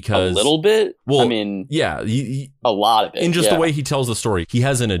because... A little bit? Well, I mean... Yeah. A lot of it. In just the way he tells the story. He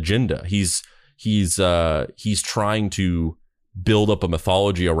has an agenda. He's trying to build up a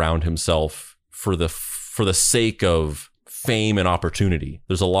mythology around himself for the sake of fame and opportunity.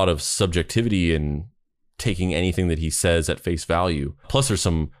 There's a lot of subjectivity in taking anything that he says at face value. Plus, there's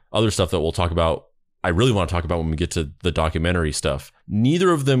some other stuff that we'll talk about. I really want to talk about when we get to the documentary stuff.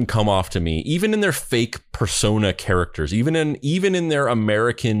 Neither of them come off to me, even in their fake persona characters, even in their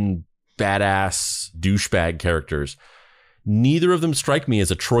American badass douchebag characters, neither of them strike me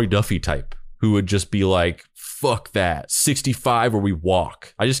as a Troy Duffy type who would just be like, fuck that, 65 or we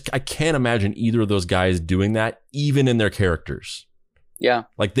walk. I can't imagine either of those guys doing that, even in their characters. Yeah.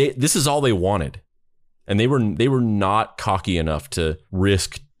 Like this is all they wanted. And they were not cocky enough to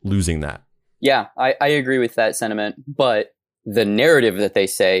risk losing that. Yeah, I agree with that sentiment, but the narrative that they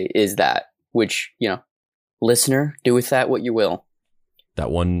say is that, which, you know, listener, do with that what you will.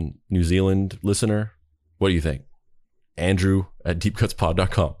 That one New Zealand listener, what do you think? Andrew at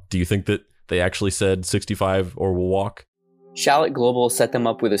deepcutspod.com. Do you think that they actually said 65 or we'll walk? Shallot Global set them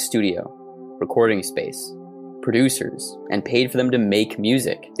up with a studio, recording space, producers, and paid for them to make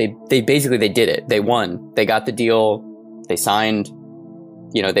music. They did it. They won. They got the deal. They signed.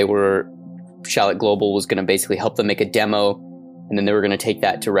 Shallot Global was going to basically help them make a demo, and then they were going to take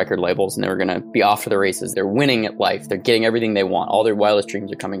that to record labels, and they were going to be off to the races. They're winning at life. They're getting everything they want. All their wildest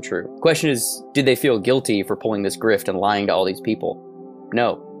dreams are coming true. The question is, did they feel guilty for pulling this grift and lying to all these people?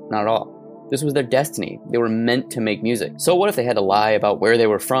 No, not at all. This was their destiny. They were meant to make music. So what if they had to lie about where they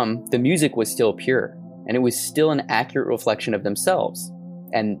were from? The music was still pure, and it was still an accurate reflection of themselves.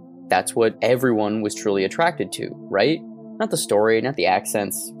 And that's what everyone was truly attracted to, right? Not the story, not the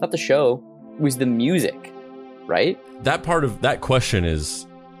accents, not the show. It was the music, right? That part of that question is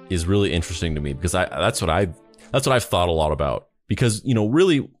really interesting to me, because that's what I've thought a lot about. Because,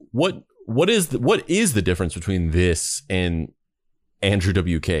 really, what is the difference between this and Andrew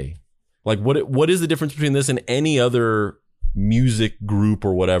WK? Like, what is the difference between this and any other music group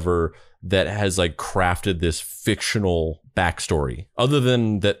or whatever that has like crafted this fictional backstory, other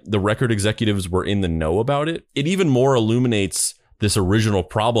than that the record executives were in the know about it? It even more illuminates this original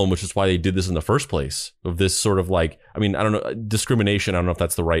problem, which is why they did this in the first place, of this sort of like, I mean, I don't know, discrimination. I don't know if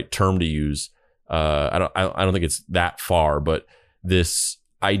that's the right term to use. I don't think it's that far, but this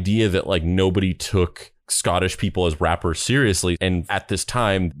idea that like nobody took Scottish people as rappers seriously. And at this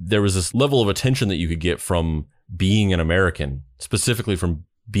time, there was this level of attention that you could get from being an American, specifically from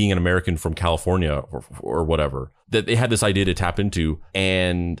being an American from California or whatever, that they had this idea to tap into.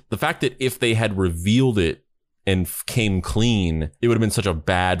 And the fact that if they had revealed it and came clean, it would have been such a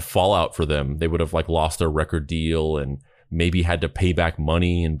bad fallout for them. They would have like lost their record deal and maybe had to pay back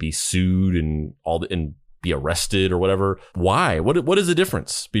money and be sued and be arrested or whatever. Why? What is the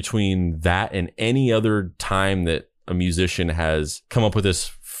difference between that and any other time that a musician has come up with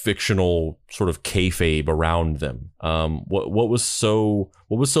this fictional sort of kayfabe around them? What was so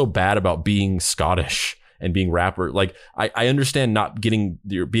bad about being Scottish and being rapper? Like, I understand not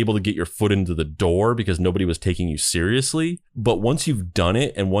be able to get your foot into the door because nobody was taking you seriously. But once you've done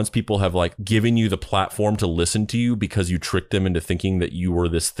it, and once people have like given you the platform to listen to you because you tricked them into thinking that you were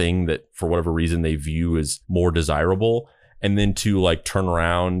this thing that for whatever reason they view as more desirable, and then to like turn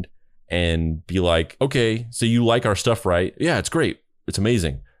around and be like, okay, so you like our stuff, right? Yeah, it's great. It's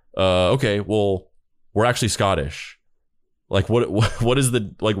amazing. Okay, well, we're actually Scottish. Like, what is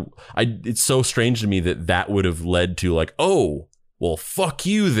the, like, it's so strange to me that would have led to like, oh, well, fuck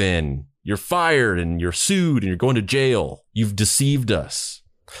you then. You're fired and you're sued and you're going to jail. You've deceived us.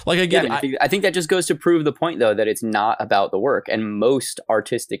 Like, I get it. I think that just goes to prove the point, though, that it's not about the work. And most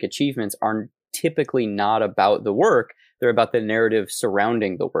artistic achievements are typically not about the work. They're about the narrative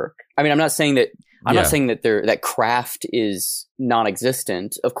surrounding the work. I mean, I'm not saying that that craft is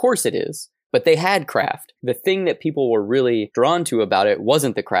non-existent. Of course it is. But they had craft. The thing that people were really drawn to about it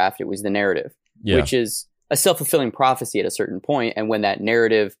wasn't the craft, it was the narrative, which is a self-fulfilling prophecy at a certain point. And when that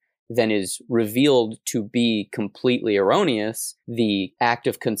narrative then is revealed to be completely erroneous, the act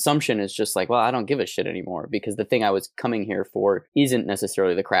of consumption is just like, well, I don't give a shit anymore, because the thing I was coming here for isn't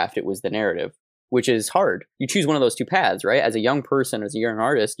necessarily the craft, it was the narrative, which is hard. You choose one of those two paths, right? As a young person, as a young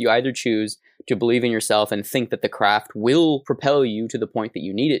artist, you either choose to believe in yourself and think that the craft will propel you to the point that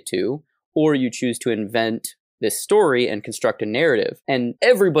you need it to, or you choose to invent this story and construct a narrative. And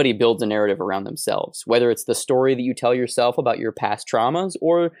everybody builds a narrative around themselves, whether it's the story that you tell yourself about your past traumas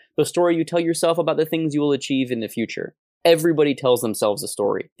or the story you tell yourself about the things you will achieve in the future. Everybody tells themselves a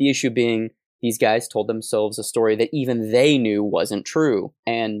story. The issue being, these guys told themselves a story that even they knew wasn't true.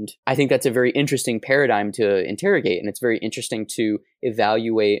 And I think that's a very interesting paradigm to interrogate. And it's very interesting to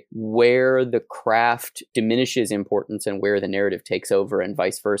evaluate where the craft diminishes importance and where the narrative takes over, and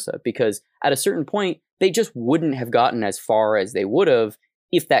vice versa. Because at a certain point, they just wouldn't have gotten as far as they would have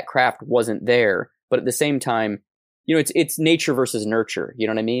if that craft wasn't there. But at the same time, it's nature versus nurture. You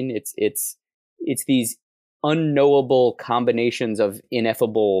know what I mean? It's these unknowable combinations of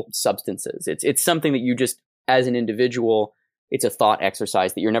ineffable substances. It's something that you just, as an individual, it's a thought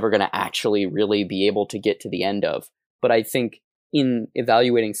exercise that you're never going to actually really be able to get to the end of. But I think in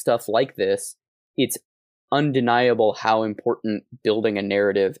evaluating stuff like this, it's undeniable how important building a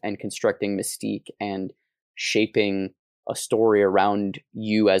narrative and constructing mystique and shaping a story around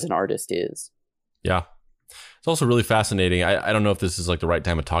you as an artist is. Yeah. It's also really fascinating. I don't know if this is like the right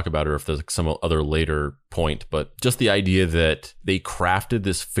time to talk about it or if there's like some other later point, but just the idea that they crafted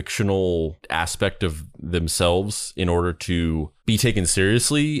this fictional aspect of themselves in order to be taken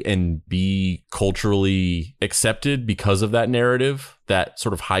seriously and be culturally accepted because of that narrative, that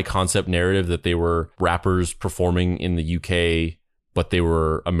sort of high concept narrative that they were rappers performing in the UK but they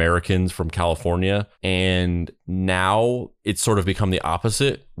were Americans from California. And now it's sort of become the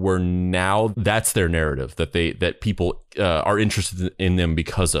opposite, where now that's their narrative that people are interested in them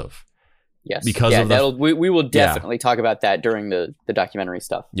because of. Yes. Because of we will definitely talk about that during the documentary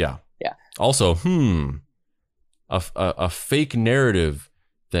stuff. Yeah. Yeah. Also, a fake narrative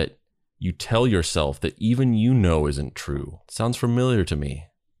that you tell yourself that even you know isn't true. Sounds familiar to me.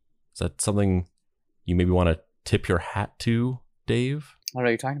 Is that something you maybe want to tip your hat to, Dave? I don't know what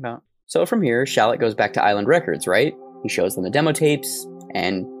you're talking about. So from here, Shallot goes back to Island Records, right? He shows them the demo tapes,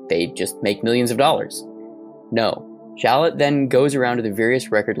 and they just make millions of dollars. No. Shallot then goes around to the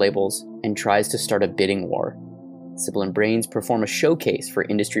various record labels and tries to start a bidding war. Sybil and Brains perform a showcase for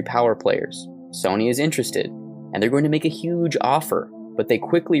industry power players. Sony is interested, and they're going to make a huge offer, but they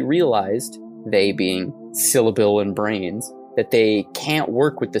quickly realized, they being Sybil and Brains, that they can't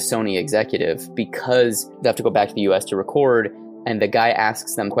work with the Sony executive because they have to go back to the US to record, and the guy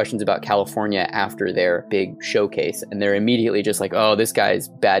asks them questions about California after their big showcase, and they're immediately just like, oh, this guy's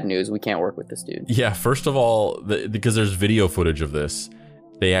bad news, we can't work with this dude. Yeah, first of all, because there's video footage of this,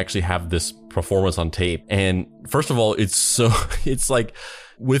 they actually have this performance on tape, and first of all, it's like,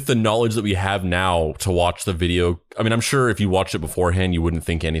 with the knowledge that we have now to watch the video, I mean, I'm sure if you watched it beforehand, you wouldn't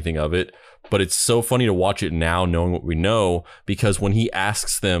think anything of it, but it's so funny to watch it now, knowing what we know, because when he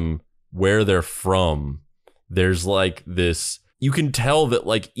asks them where they're from, there's like this, you can tell that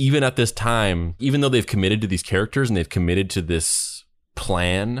like even at this time, even though they've committed to these characters and they've committed to this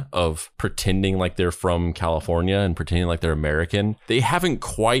plan of pretending like they're from California and pretending like they're American, they haven't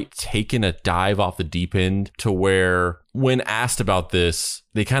quite taken a dive off the deep end to where when asked about this,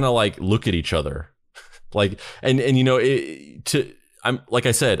 they kind of like look at each other. Like, and you know, I'm like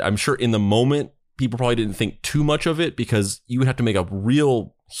I said, I'm sure in the moment, people probably didn't think too much of it because you would have to make a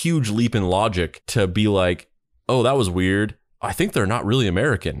real huge leap in logic to be like, oh, that was weird. I think they're not really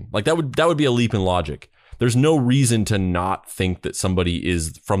American. Like that would be a leap in logic. There's no reason to not think that somebody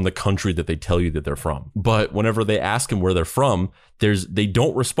is from the country that they tell you that they're from. But whenever they ask them where they're from, they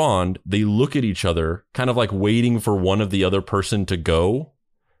don't respond. They look at each other, kind of like waiting for one of the other person to go.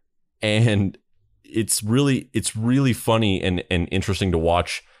 And it's really funny and interesting to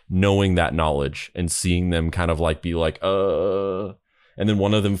watch, knowing that knowledge and seeing them kind of like be like, and then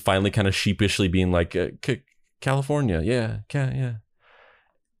one of them finally kind of sheepishly being like, California, yeah.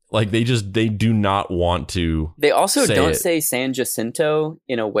 Like they do not want to. They also don't it. say San Jacinto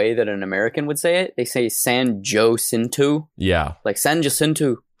in a way that an American would say it. They say San Jacinto. Yeah. Like San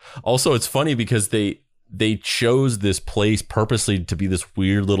Jacinto. Also, it's funny because they chose this place purposely to be this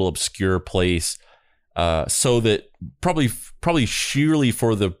weird little obscure place, so that probably sheerly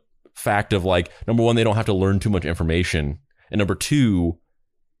for the fact of like, number one, they don't have to learn too much information, and number two,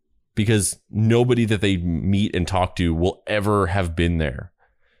 because nobody that they meet and talk to will ever have been there.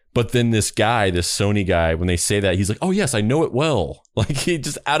 But then this Sony guy, when they say that, he's like, oh, yes, I know it well. Like he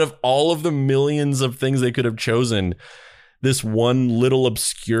just, out of all of the millions of things they could have chosen, this one little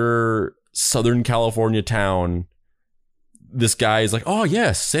obscure Southern California town, this guy is like, oh,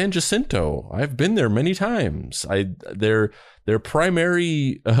 yes, San Jacinto. I've been there many times. Their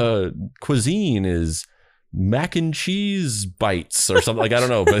primary cuisine is mac and cheese bites or something. Like, I don't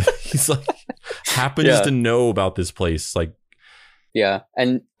know, but he's like, happens to know about this place. Like, yeah,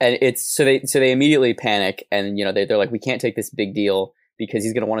 and it's so they immediately panic, and you know they're like, we can't take this big deal because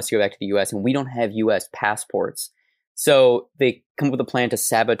he's going to want us to go back to the U.S. and we don't have U.S. passports. So they come up with a plan to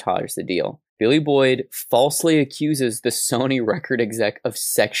sabotage the deal. Billy Boyd falsely accuses the Sony record exec of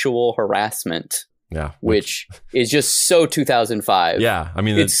sexual harassment. Yeah, which is just so 2005. Yeah, I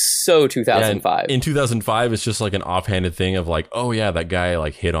mean it's so 2005. In 2005, it's just like an offhanded thing of like, oh yeah, that guy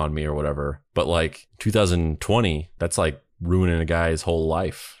like hit on me or whatever. But like 2020, that's like ruining a guy's whole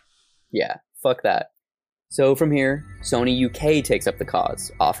life. Yeah, fuck that. So from here, Sony UK takes up the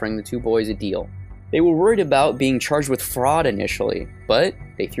cause, offering the two boys a deal. They were worried about being charged with fraud initially, but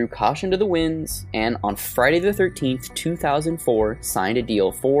they threw caution to the winds and on Friday the 13th, 2004, signed a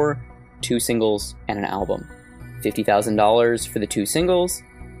deal for 2 singles and an album. $50,000 for the 2 singles,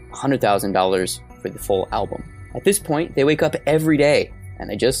 $100,000 for the full album. At this point, they wake up every day and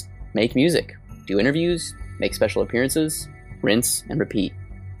they just make music, do interviews, make special appearances, rinse and repeat.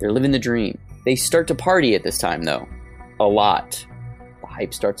 They're living the dream. They start to party at this time though. A lot. The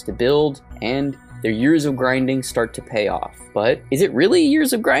hype starts to build and their years of grinding start to pay off. But is it really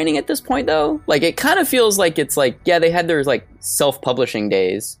years of grinding at this point though? Like it kind of feels like it's like, yeah, they had their like self-publishing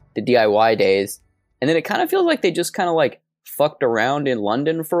days, the DIY days, and then it kind of feels like they just kind of like fucked around in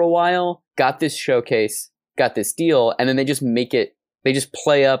London for a while, got this showcase, got this deal, and then they just make it They just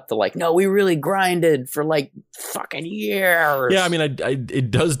play up the like, no, we really grinded for like fucking years. Yeah, I mean,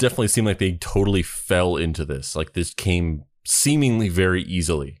 it does definitely seem like they totally fell into this. Like this came seemingly very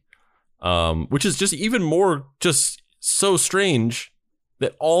easily, which is just even more just so strange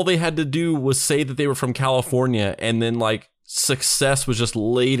that all they had to do was say that they were from California, and then like success was just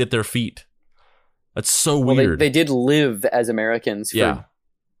laid at their feet. That's so weird. They did live as Americans for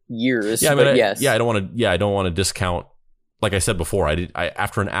years. Yeah, but yes. I don't want to discount. Like I said before, I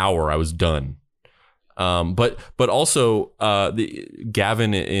after an hour I was done. But also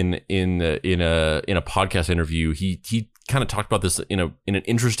Gavin in a podcast interview, he kind of talked about this in an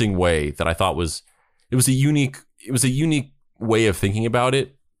interesting way that I thought was a unique way of thinking about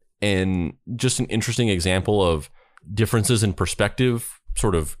it, and just an interesting example of differences in perspective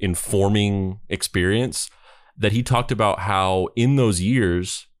sort of informing experience. That he talked about how in those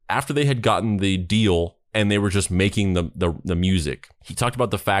years after they had gotten the deal and they were just making the music, he talked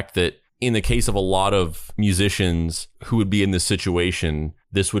about the fact that in the case of a lot of musicians who would be in this situation,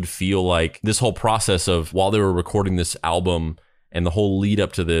 this would feel like this whole process of while they were recording this album and the whole lead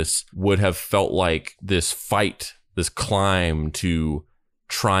up to this would have felt like this fight, this climb to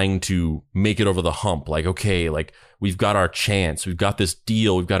trying to make it over the hump. Like, okay, like we've got our chance, we've got this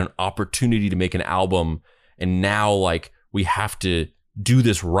deal, we've got an opportunity to make an album, and now like we have to do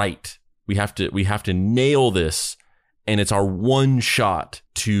this right. We have to nail this, and it's our one shot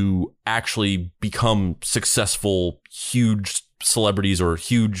to actually become successful, huge celebrities or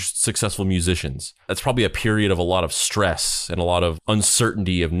huge successful musicians. That's probably a period of a lot of stress and a lot of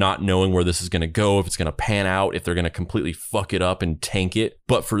uncertainty of not knowing where this is going to go, if it's going to pan out, if they're going to completely fuck it up and tank it.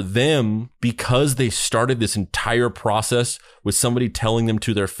 But for them, because they started this entire process with somebody telling them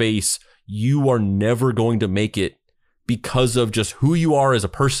to their face, you are never going to make it because of just who you are as a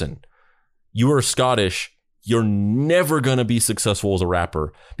person. You are Scottish. You're never going to be successful as a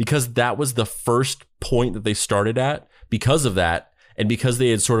rapper, because that was the first point that they started at. Because of that, and because they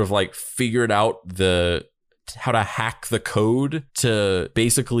had sort of like figured out how to hack the code to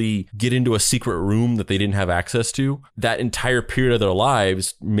basically get into a secret room that they didn't have access to, that entire period of their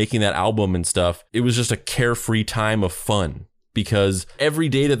lives making that album and stuff, it was just a carefree time of fun. Because every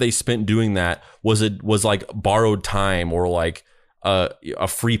day that they spent doing that was like borrowed time, or like a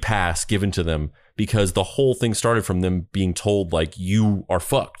free pass given to them, because the whole thing started from them being told like, you are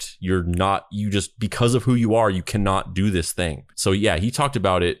fucked. You just, because of who you are, you cannot do this thing. So yeah, he talked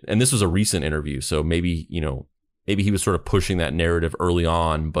about it, and this was a recent interview. So maybe he was sort of pushing that narrative early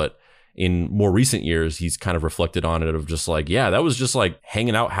on, but in more recent years, he's kind of reflected on it of just like, yeah, that was just like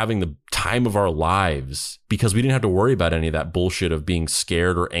hanging out, having the time of our lives, because we didn't have to worry about any of that bullshit of being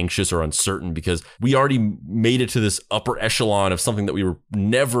scared or anxious or uncertain, because we already made it to this upper echelon of something that we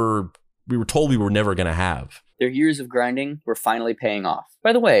were told we were never going to have. Their years of grinding were finally paying off.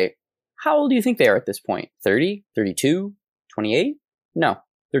 By the way, how old do you think they are at this point? 30, 32, 28? No,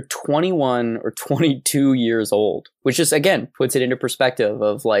 they're 21 or 22 years old, which just, again, puts it into perspective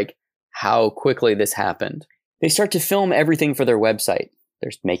of like how quickly this happened. They start to film everything for their website.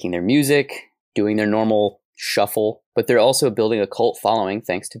 They're making their music, doing their normal shuffle, but they're also building a cult following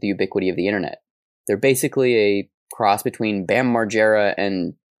thanks to the ubiquity of the internet. They're basically a cross between Bam Margera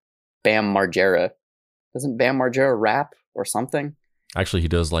and Bam Margera. Doesn't Bam Margera rap or something? Actually, he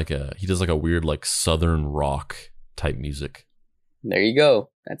does like a weird like southern rock type music. There you go.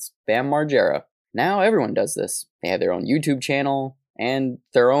 That's Bam Margera. Now everyone does this. They have their own YouTube channel and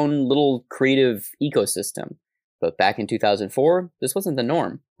their own little creative ecosystem. But back in 2004, this wasn't the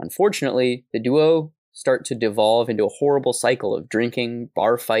norm. Unfortunately, the duo start to devolve into a horrible cycle of drinking,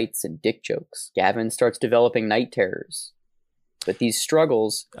 bar fights, and dick jokes. Gavin starts developing night terrors. But these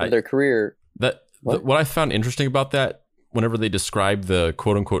struggles of their career... What I found interesting about that, whenever they describe the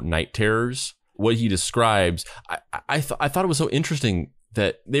quote-unquote night terrors, what he describes, I thought it was so interesting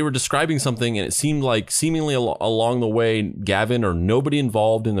that they were describing something, and it seemed like seemingly along the way, Gavin or nobody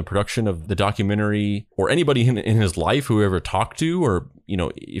involved in the production of the documentary, or anybody in his life who ever talked to, or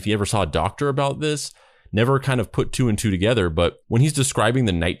if he ever saw a doctor about this, never kind of put two and two together. But when he's describing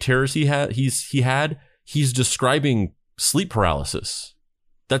the night terrors he had, he's describing sleep paralysis.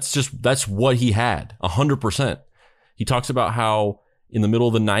 That's what he had, 100%. He talks about how in the middle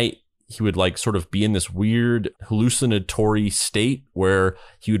of the night, he would like sort of be in this weird hallucinatory state where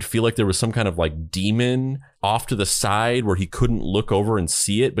he would feel like there was some kind of like demon off to the side where he couldn't look over and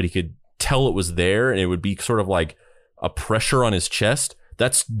see it, but he could tell it was there, and it would be sort of like a pressure on his chest.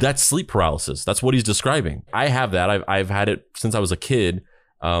 That's sleep paralysis. That's what he's describing. I have that. I've had it since I was a kid.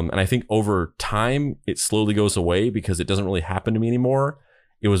 And I think over time it slowly goes away because it doesn't really happen to me anymore.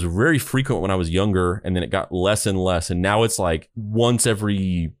 it was very frequent when I was younger, and then it got less and less, and now it's like once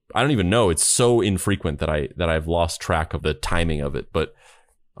every, I don't even know. It's so infrequent that I've lost track of the timing of it. But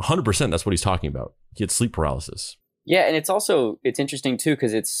 100%, that's what he's talking about. He had sleep paralysis. Yeah, and it's interesting too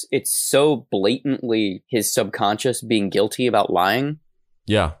because it's so blatantly his subconscious being guilty about lying.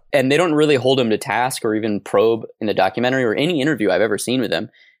 Yeah. And they don't really hold him to task or even probe in the documentary or any interview I've ever seen with him.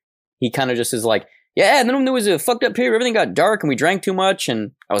 He kind of just is like, yeah, and then there was a fucked up period, everything got dark and we drank too much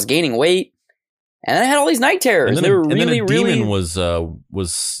and I was gaining weight. And then I had all these night terrors. And they were then a really demon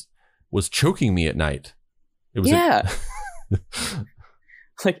was choking me at night. It was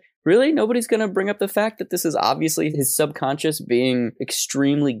like, really? Nobody's going to bring up the fact that this is obviously his subconscious being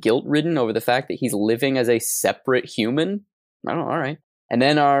extremely guilt-ridden over the fact that he's living as a separate human? I don't know. All right. And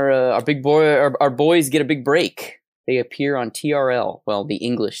then our big boy, our boys get a big break. They appear on TRL. Well, the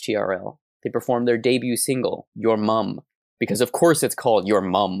English TRL. They perform their debut single, Your Mum. Because of course it's called Your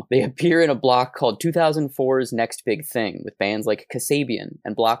Mum. They appear in a block called 2004's Next Big Thing with bands like Kasabian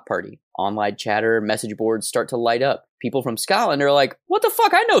and Block Party. Online chatter, message boards start to light up. People from Scotland are like, what the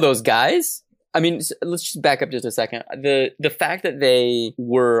fuck? I know those guys. I mean, let's just back up just a second. The fact that they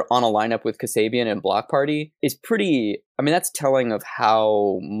were on a lineup with Kasabian and Block Party is pretty, I mean, that's telling of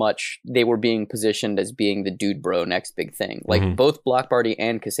how much they were being positioned as being the dude bro next big thing. Like both Block Party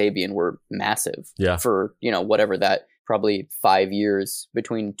and Kasabian were massive for, whatever that, probably 5 years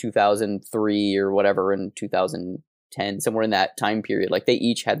between 2003 or whatever and 2010, somewhere in that time period. Like they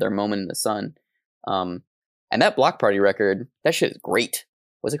each had their moment in the sun. And that Block Party record, that shit is great.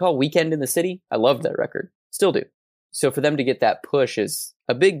 What's it called? Weekend in the City? I loved that record. Still do. So for them to get that push is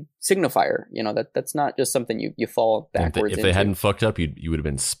a big signifier. That's not just something you fall backwards into. If they hadn't fucked up, you would have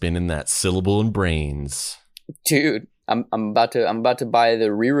been spinning that Syllable and Brains. Dude, I'm about to buy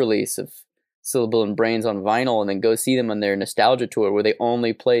the re-release of Syllable and Brains on vinyl and then go see them on their nostalgia tour where they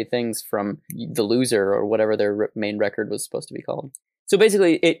only play things from The Loser or whatever their main record was supposed to be called. So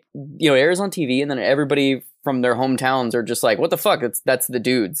basically it airs on TV and then everybody from their hometowns are just like, what the fuck? That's the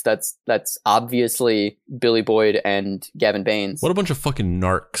dudes. That's obviously Billy Boyd and Gavin Baines. What a bunch of fucking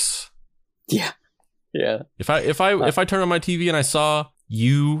narcs. Yeah. Yeah. If I turn on my TV and I saw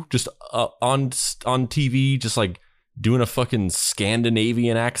you just on TV just like doing a fucking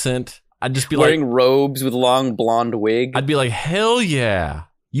Scandinavian accent, I'd just be wearing robes with long blonde wig. I'd be like, hell yeah,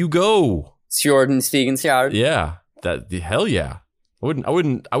 you go. Sjorden Stigensjard. Yeah, hell yeah. I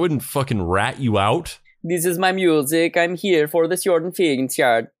wouldn't fucking rat you out. This is my music. I'm here for the Sjorden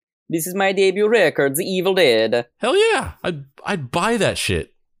Stigensjard. This is my debut record, The Evil Dead. Hell yeah, I'd buy that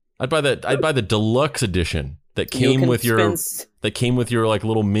shit. I'd buy the deluxe edition that came with your like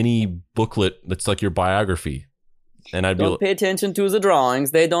little mini booklet that's like your biography. And I'd don't pay attention to the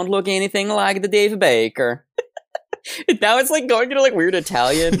drawings. They don't look anything like the Dave Baker. Now it's like going into like weird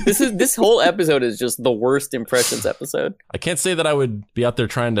Italian. This whole episode is just the worst impressions episode. I can't say that I would be out there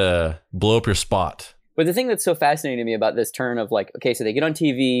trying to blow up your spot. But the thing that's so fascinating to me about this turn of like, okay, so they get on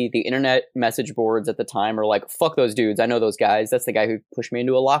TV, the internet message boards at the time are like, fuck those dudes. I know those guys. That's the guy who pushed me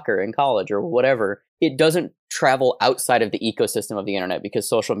into a locker in college or whatever. It doesn't travel outside of the ecosystem of the internet because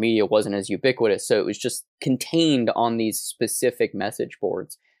social media wasn't as ubiquitous. So it was just contained on these specific message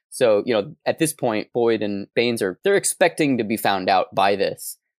boards. So, at this point, Boyd and Baines they're expecting to be found out by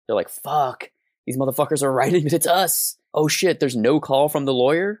this. They're like, fuck, these motherfuckers are writing that it's us. Oh shit, there's no call from the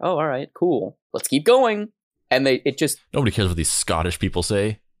lawyer? Oh, all right, cool. Let's keep going. And nobody cares what these Scottish people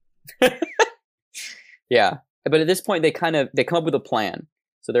say. Yeah. But at this point, they come up with a plan.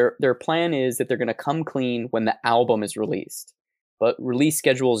 So their plan is that they're going to come clean when the album is released. But release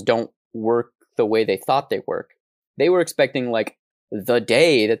schedules don't work the way they thought they work. They were expecting like the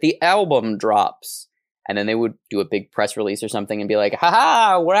day that the album drops. And then they would do a big press release or something and be like,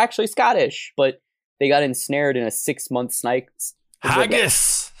 haha, we're actually Scottish. But they got ensnared in a 6-month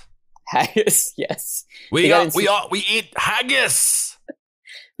haggis. Haggis, yes. We eat haggis.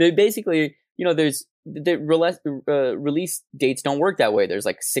 They basically, there's the release dates don't work that way. There's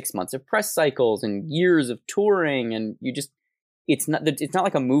like 6 months of press cycles and years of touring, and it's not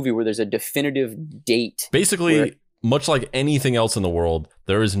like a movie where there's a definitive date. Basically, much like anything else in the world,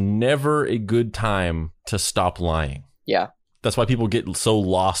 there is never a good time to stop lying. Yeah. That's why people get so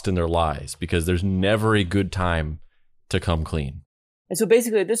lost in their lies, because there's never a good time to come clean. And so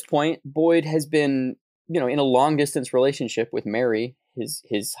basically at this point, Boyd has been, in a long distance relationship with Mary,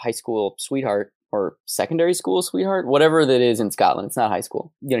 his high school sweetheart or secondary school sweetheart, whatever that is in Scotland. It's not high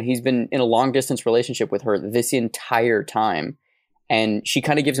school. He's been in a long distance relationship with her this entire time. And she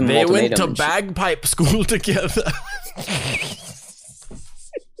kind of gives him an ultimatum. They went to bagpipe school together.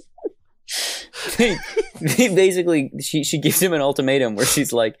 Basically, she gives him an ultimatum where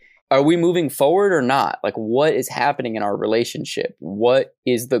she's like, are we moving forward or not? Like, what is happening in our relationship? What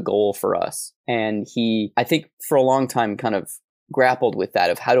is the goal for us? And he, I think for a long time, kind of grappled with that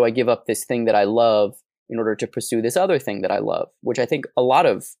of how do I give up this thing that I love in order to pursue this other thing that I love, which I think a lot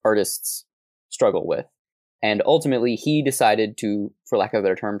of artists struggle with. And ultimately, he decided to, for lack of a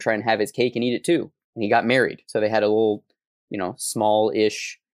better term, try and have his cake and eat it too. And he got married. So they had a little,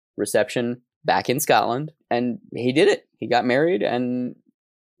 small-ish reception back in Scotland. And he did it. He got married, and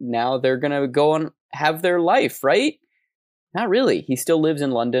now they're going to go and have their life, right? Not really. He still lives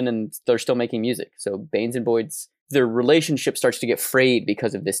in London, and they're still making music. So Baines and Boyd's, their relationship starts to get frayed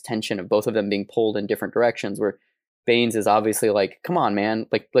because of this tension of both of them being pulled in different directions, where Baines is obviously like, come on, man,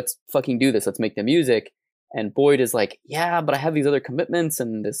 like, let's fucking do this. Let's make the music. And Boyd is like, yeah, but I have these other commitments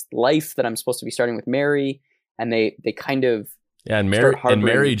and this life that I'm supposed to be starting with Mary. And they kind of, and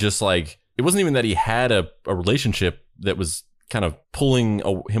Mary just like, it wasn't even that he had a relationship that was kind of pulling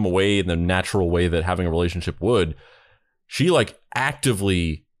him away in the natural way that having a relationship would. She like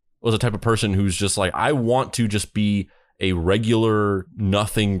actively was a type of person who's just like, I want to just be a regular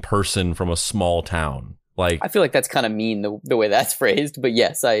nothing person from a small town. Like, I feel like that's kind of mean the way that's phrased, but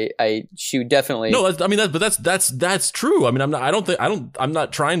yes, she definitely. No, that's true. I mean, I'm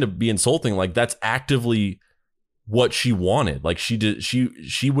not trying to be insulting. Like, that's actively what she wanted. Like,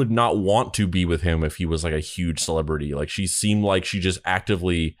 she would not want to be with him if he was like a huge celebrity. Like, she seemed like she just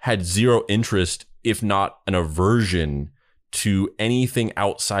actively had zero interest, if not an aversion to anything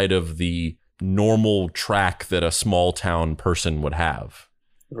outside of the normal track that a small town person would have.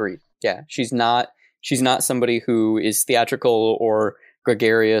 Agreed. Yeah, she's not somebody who is theatrical or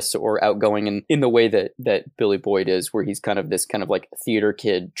gregarious or outgoing in the way that Billy Boyd is, where he's kind of this kind of like theater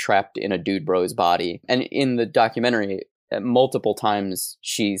kid trapped in a dude bro's body. And in the documentary, multiple times,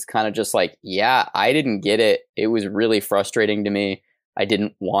 she's kind of just like, yeah, I didn't get it. It was really frustrating to me. I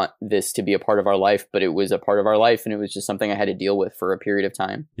didn't want this to be a part of our life, but it was a part of our life, and it was just something I had to deal with for a period of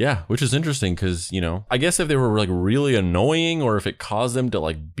time. Yeah, which is interesting because, I guess if they were like really annoying, or if it caused them to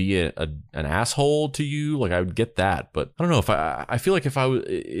like be an asshole to you, like I would get that. But I don't know, I feel like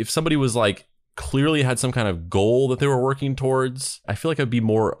if somebody was like clearly had some kind of goal that they were working towards, I feel like I'd be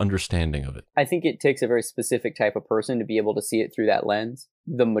more understanding of it. I think it takes a very specific type of person to be able to see it through that lens.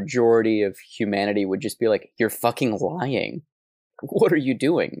 The majority of humanity would just be like, you're fucking lying. What are you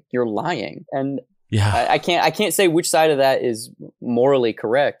doing? You're lying. And yeah, I can't say which side of that is morally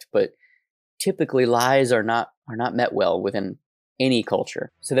correct, but typically lies are not met well within any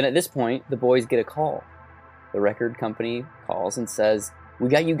culture. So then at this point, the boys get a call. The record company calls and says, we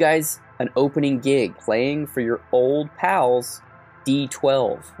got you guys an opening gig playing for your old pals,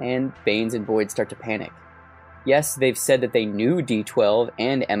 D12. And Baines and Boyd start to panic. Yes, they've said that they knew D12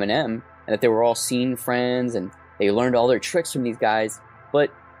 and Eminem, and that they were all scene friends, and they learned all their tricks from these guys,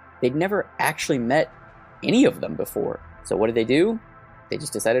 but they'd never actually met any of them before. So what did they do? They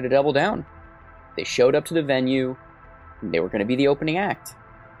just decided to double down. They showed up to the venue, and they were going to be the opening act.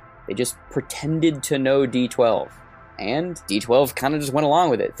 They just pretended to know D12. And D12 kind of just went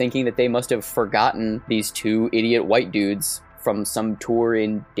along with it, thinking that they must have forgotten these two idiot white dudes from some tour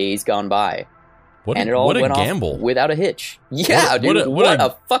in days gone by. What a gamble. Without a hitch. Yeah, dude, what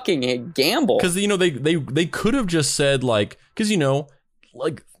a fucking gamble. Because, they could have just said, like, because,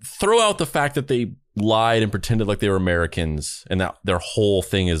 like, throw out the fact that they lied and pretended like they were Americans and that their whole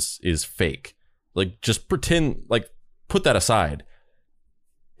thing is fake. Like, just pretend, like, put that aside.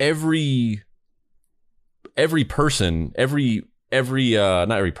 Every person, not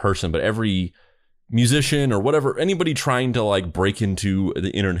every person, but every musician or whatever, anybody trying to like break into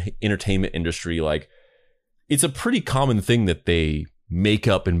the entertainment industry, like, it's a pretty common thing that they make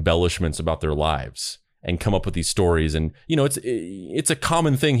up embellishments about their lives and come up with these stories. And it's a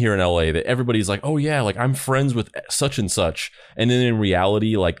common thing here in LA that everybody's like, oh yeah, like I'm friends with such and such, and then in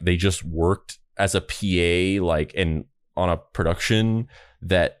reality, like, they just worked as a PA, like, and on a production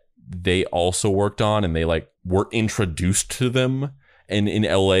that they also worked on, and they like were introduced to them. And in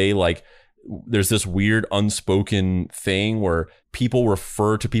LA, like, there's this weird unspoken thing where people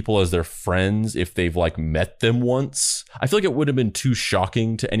refer to people as their friends if they've like met them once. I feel like it would have been too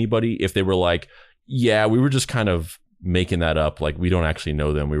shocking to anybody if they were like, yeah, we were just kind of making that up. Like, we don't actually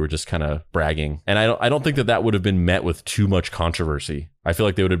know them. We were just kind of bragging. And I don't think that would have been met with too much controversy. I feel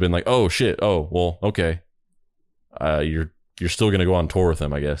like they would have been like, oh shit. Oh, well, okay. You're still going to go on tour with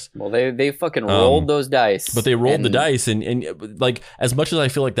them, I guess. Well, they fucking rolled those dice. But they rolled the dice. And like, as much as I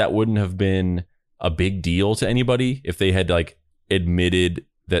feel like that wouldn't have been a big deal to anybody if they had like admitted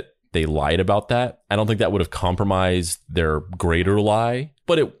that they lied about that, I don't think that would have compromised their greater lie.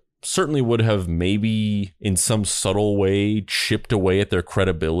 But certainly would have maybe in some subtle way chipped away at their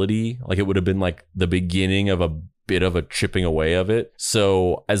credibility. Like it would have been like the beginning of a bit of a chipping away of it.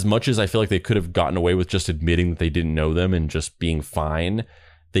 So as much as I feel like they could have gotten away with just admitting that they didn't know them and just being fine,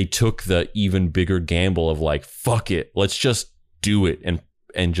 they took the even bigger gamble of like, fuck it, let's just do it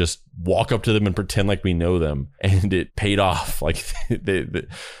and just walk up to them and pretend like we know them. And it paid off. Like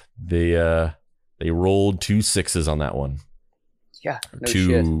they rolled 2 6s on that one. Yeah. No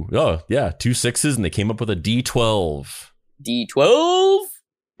shit. Oh yeah, 2 6s, and they came up with a D12. D12?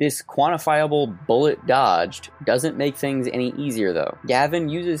 This quantifiable bullet dodged doesn't make things any easier, though. Gavin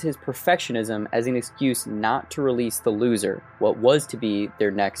uses his perfectionism as an excuse not to release The Loser, what was to be their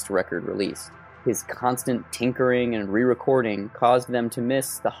next record release. His constant tinkering and re-recording caused them to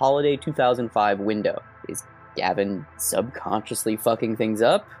miss the holiday 2005 window. Is Gavin subconsciously fucking things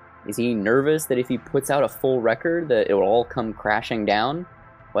up? Is he nervous that if he puts out a full record that it will all come crashing down?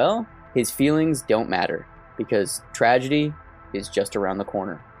 Well, his feelings don't matter, because tragedy is just around the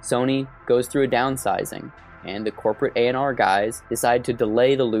corner. Sony goes through a downsizing, and the corporate A&R guys decide to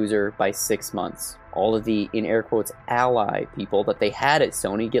delay The Loser by 6 months. All of the, in air quotes, ally people that they had at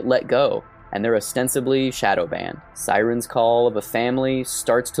Sony get let go, and they're ostensibly shadow banned. Siren's Call of a Family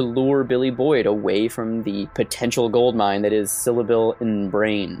starts to lure Billy Boyd away from the potential goldmine that is Syllable in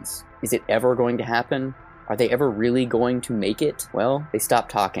Brains. Is it ever going to happen? Are they ever really going to make it? Well, they stopped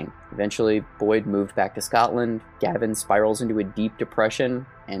talking. Eventually, Boyd moved back to Scotland. Gavin spirals into a deep depression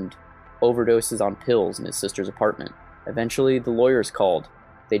and overdoses on pills in his sister's apartment. Eventually, the lawyers called.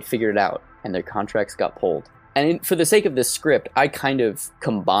 They'd figured it out, and their contracts got pulled. And for the sake of this script, I kind of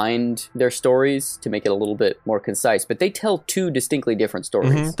combined their stories to make it a little bit more concise, but they tell 2 distinctly different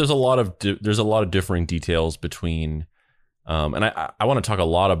stories. Mm-hmm. There's a lot of differing details between, and I want to talk a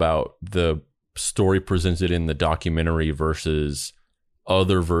lot about the story presented in the documentary versus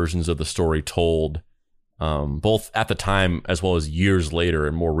other versions of the story told, both at the time as well as years later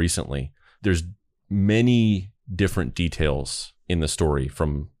and more recently. There's many different details in the story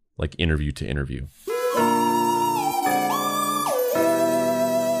from like interview to interview.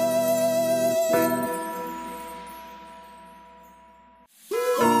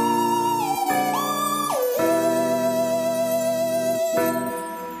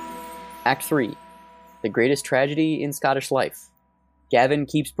 Act 3. The greatest tragedy in Scottish life. Gavin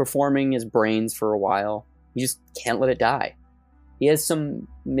keeps performing his Brains for a while. He just can't let it die. He has some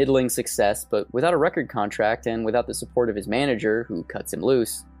middling success, but without a record contract and without the support of his manager, who cuts him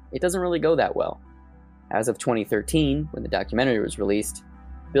loose, it doesn't really go that well. As of 2013, when the documentary was released,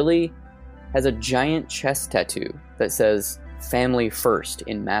 Billy has a giant chest tattoo that says "Family First"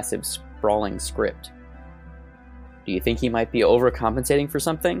 in massive sprawling script. Do you think he might be overcompensating for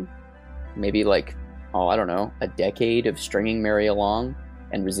something? Maybe like, I don't know, a decade of stringing Mary along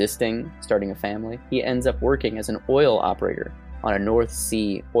and resisting starting a family? He ends up working as an oil operator on a North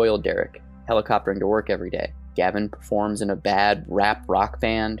Sea oil derrick, helicoptering to work every day. Gavin performs in a bad rap rock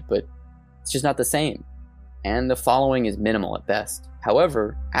band, but it's just not the same. And the following is minimal at best.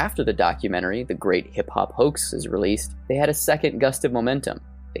 However, after the documentary, The Great Hip Hop Hoax, is released, they had a second gust of momentum.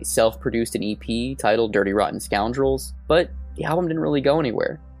 They self-produced an EP titled Dirty Rotten Scoundrels, but the album didn't really go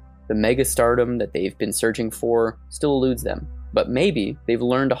anywhere. The mega stardom that they've been searching for still eludes them. But maybe they've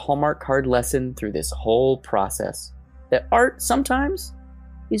learned a Hallmark card lesson through this whole process. That art sometimes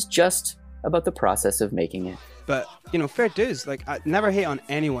is just about the process of making it. But, fair dues. Like, I never hate on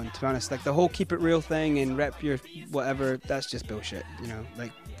anyone, to be honest. Like, the whole keep it real thing and rep your whatever, that's just bullshit,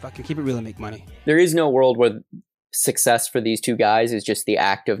 Like, fucking keep it real and make money. There is no world where success for these 2 guys is just the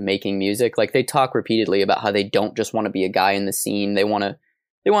act of making music. Like, they talk repeatedly about how they don't just want to be a guy in the scene. They want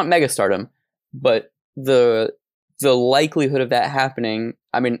megastardom, but the likelihood of that happening,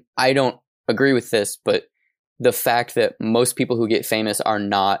 I mean, I don't agree with this, but the fact that most people who get famous are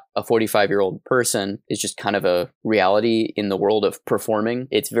not a 45-year-old person is just kind of a reality in the world of performing.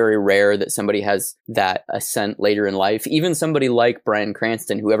 It's very rare that somebody has that ascent later in life. Even somebody like Bryan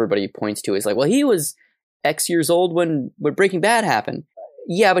Cranston, who everybody points to, is like, well, he was X years old when Breaking Bad happened.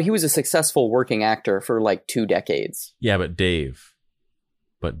 Yeah, but he was a successful working actor for like 2 decades. Yeah, but Dave,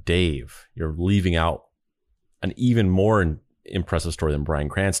 you're leaving out an even more impressive story than Bryan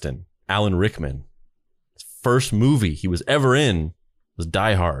Cranston. Alan Rickman. His first movie he was ever in was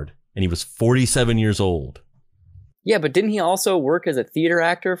Die Hard, and he was 47 years old. Yeah, but didn't he also work as a theater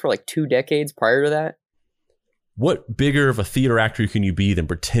actor for like 2 decades prior to that? What bigger of a theater actor can you be than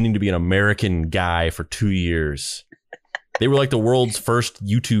pretending to be an American guy for 2 years? They were like the world's first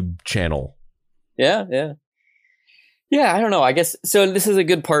YouTube channel. Yeah. Yeah, I don't know. I guess so. This is a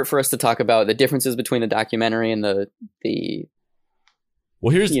good part for us to talk about the differences between the documentary and the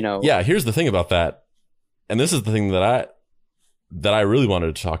Well, here's the thing about that, and this is the thing that I really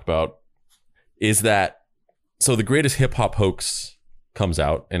wanted to talk about, is that so the Greatest Hip Hop Hoax comes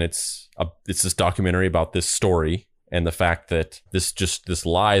out, and it's this documentary about this story and the fact that this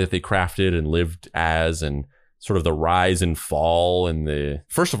lie that they crafted and lived as, and sort of the rise and fall. And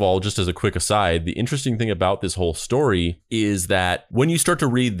first of all, just as a quick aside, the interesting thing about this whole story is that when you start to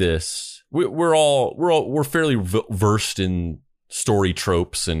read this, we're fairly versed in story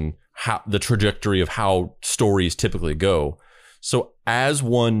tropes and how the trajectory of how stories typically go. So as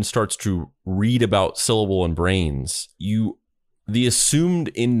one starts to read about Syllable and Brains, the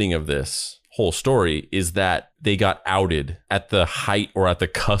assumed ending of this whole story is that they got outed at the height or at the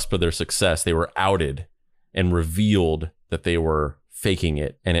cusp of their success. They were outed and revealed that they were faking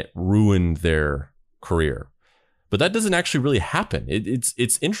it, and it ruined their career. But that doesn't actually really happen.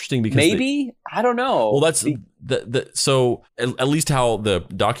 It's interesting because I don't know. Well, that's so at least how the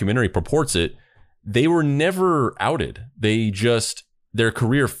documentary purports it. They were never outed. Their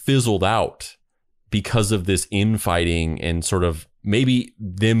career fizzled out because of this infighting and sort of maybe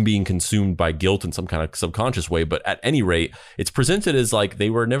them being consumed by guilt in some kind of subconscious way. But at any rate, it's presented as like they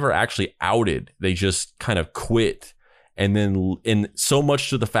were never actually outed. They just kind of quit. And then, in so much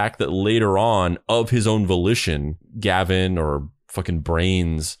to the fact that later on, of his own volition, Gavin or fucking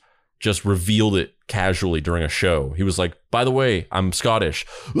Brains just revealed it casually during a show. He was like, by the way, I'm Scottish.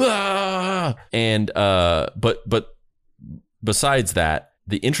 Ah! And but besides that,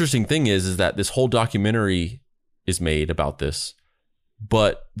 the interesting thing is that this whole documentary is made about this,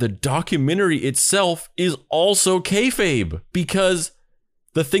 but the documentary itself is also kayfabe, because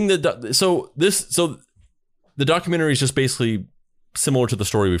the thing that the documentary is just basically similar to the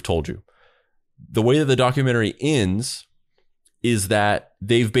story we've told you. The way that the documentary ends is that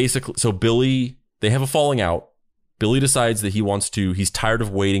they have a falling out. Billy decides that he's tired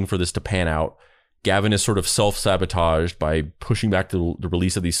of waiting for this to pan out. Gavin is sort of self-sabotaged by pushing back the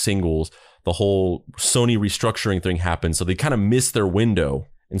release of these singles. The whole Sony restructuring thing happens, so they kind of miss their window.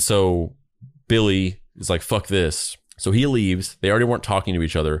 And so Billy is like, fuck this. So he leaves. They already weren't talking to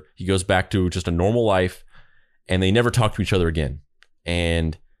each other. He goes back to just a normal life, and they never talk to each other again.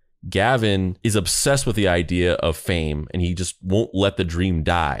 And Gavin is obsessed with the idea of fame, and he just won't let the dream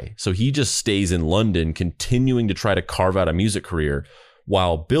die. So he just stays in London, continuing to try to carve out a music career,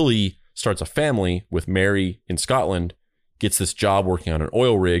 while Billy starts a family with Mary in Scotland, gets this job working on an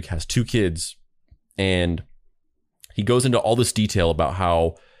oil rig, has 2 kids, and he goes into all this detail about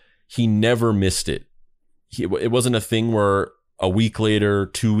how he never missed it. It wasn't a thing where a week later,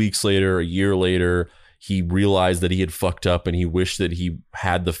 2 weeks later, a year later, he realized that he had fucked up and he wished that he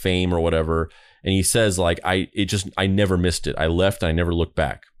had the fame or whatever. And he says, like, I never missed it. I left and I never looked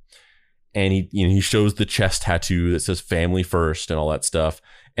back. And he shows the chest tattoo that says family first and all that stuff.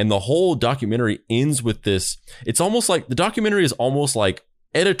 And the whole documentary ends with this. It's almost like the documentary is almost like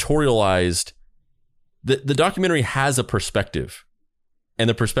editorialized. The documentary has a perspective, and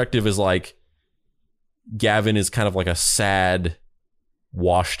the perspective is like Gavin is kind of like a sad,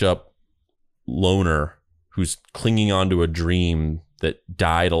 washed up loner who's clinging onto a dream that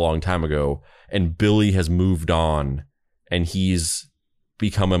died a long time ago, and Billy has moved on and he's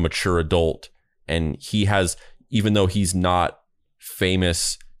become a mature adult, and he has, even though he's not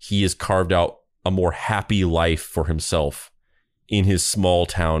famous, he has carved out a more happy life for himself in his small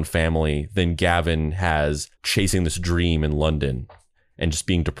town family than Gavin has chasing this dream in London and just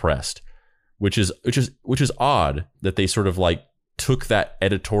being depressed, which is odd that they sort of like took that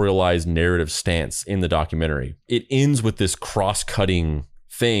editorialized narrative stance in the documentary. It ends with this cross-cutting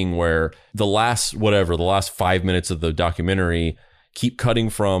thing where the last 5 minutes of the documentary keep cutting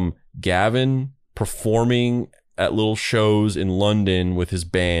from Gavin performing at little shows in London with his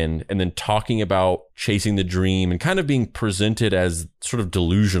band, and then talking about chasing the dream and kind of being presented as sort of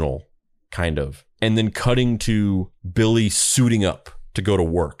delusional, kind of. And then cutting to Billy suiting up to go to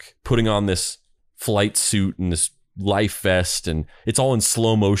work, putting on this flight suit and this life vest, and it's all in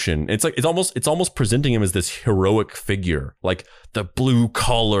slow motion. It's almost presenting him as this heroic figure, like the blue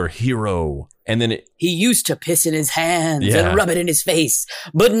collar hero. And then he used to piss in his hands and rub it in his face,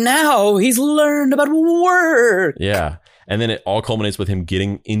 but now he's learned about work. Yeah. And then it all culminates with him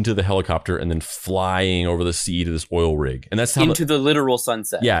getting into the helicopter and then flying over the sea to this oil rig. And that's how into the literal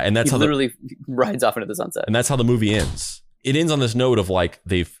sunset. Yeah, and that's he how literally rides off into the sunset. And that's how the movie ends. It ends on this note of like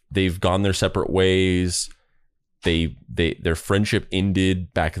they've gone their separate ways. Their friendship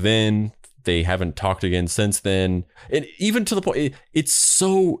ended back then. They haven't talked again since then. And even to the point, it's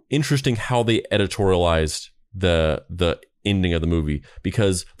so interesting how they editorialized the ending of the movie,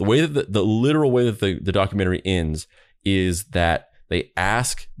 because the way that the literal way that the documentary ends is that They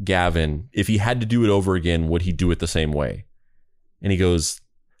ask Gavin if he had to do it over again, would he do it the same way? And he goes,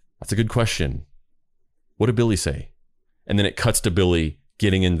 that's a good question. What did Billy say? And then it cuts to Billy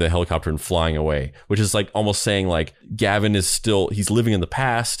getting in the helicopter and flying away, which is like almost saying like Gavin is still, he's living in the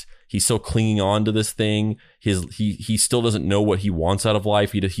past. He's still clinging on to this thing. He still doesn't know what he wants out of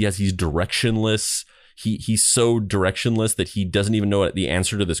life. He's directionless. He's so directionless that he doesn't even know the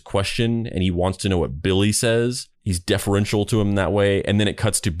answer to this question, and he wants to know what Billy says. He's deferential to him in that way. And then it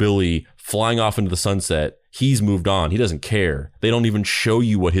cuts to Billy flying off into the sunset. He's moved on. He doesn't care. They don't even show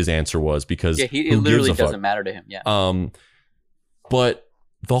you what his answer was because it literally doesn't matter to him. Yeah. But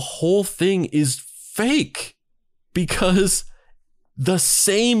the whole thing is fake because the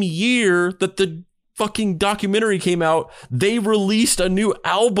same year that the fucking documentary came out, they released a new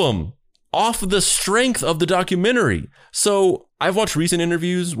album off the strength of the documentary. So I've watched recent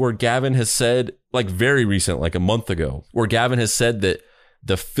interviews where Gavin has said, like very recent, like a month ago, where Gavin has said that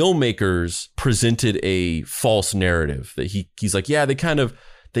the filmmakers presented a false narrative, that he's like, yeah,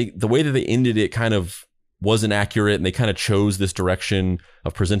 the way that they ended it kind of wasn't accurate, and they kind of chose this direction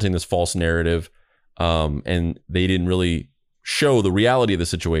of presenting this false narrative, and they didn't really show the reality of the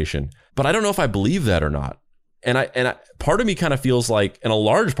situation. But I don't know if I believe that or not. And I part of me kind of feels like, and a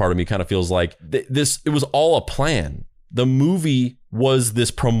large part of me kind of feels like it was all a plan. The movie was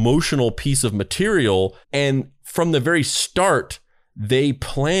this promotional piece of material, and from the very start, they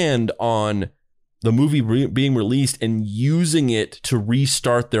planned on the movie being released and using it to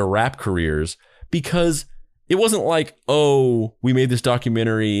restart their rap careers, because it wasn't like, oh, we made this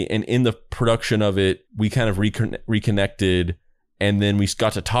documentary and in the production of it, we kind of reconnected, and then we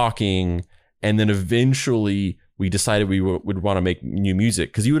got to talking, and then eventually we decided we would want to make new music.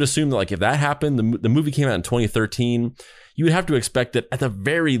 Because you would assume that, like, if that happened, the movie came out in 2013, you would have to expect that at the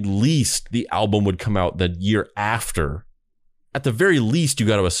very least, the album would come out the year after. At the very least, you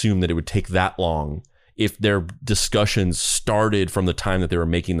got to assume that it would take that long if their discussions started from the time that they were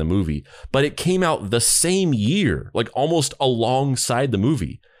making the movie. But it came out the same year, like almost alongside the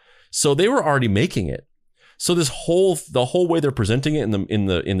movie. So they were already making it. So the whole way they're presenting it in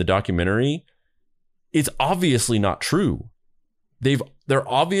the documentary, it's obviously not true. They've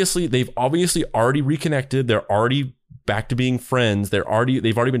obviously already reconnected. They're already back to being friends. They've already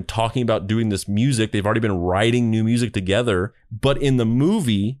been talking about doing this music. They've already been writing new music together. But in the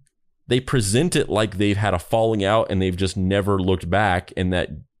movie, they present it like they've had a falling out and they've just never looked back, and that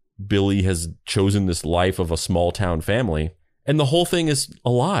Billy has chosen this life of a small town family. And the whole thing is a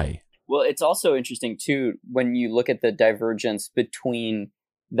lie. Well, it's also interesting, too, when you look at the divergence between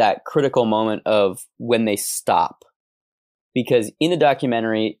that critical moment of when they stop. Because in the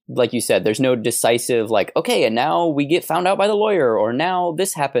documentary, like you said, there's no decisive, like, okay, and now we get found out by the lawyer, or now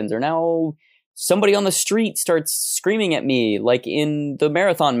this happens, or now somebody on the street starts screaming at me, like in The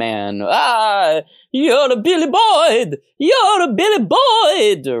Marathon Man, you're the Billy Boyd, you're the Billy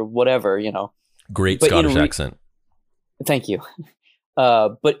Boyd, or whatever, you know. Great Scottish accent. Thank you.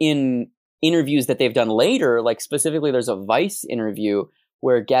 But in interviews that they've done later, like specifically there's a Vice interview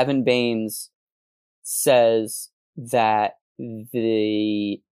where Gavin Baines says that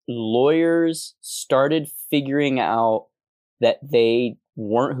the lawyers started figuring out that they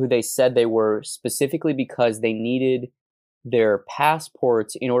weren't who they said they were, specifically because they needed their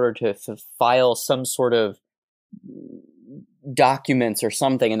passports in order to file some sort of documents or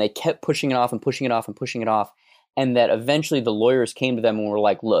something, and they kept pushing it off and pushing it off and pushing it off, and that eventually the lawyers came to them and were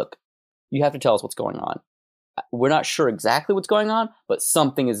like, look, you have to tell us what's going on. We're not sure exactly what's going on, but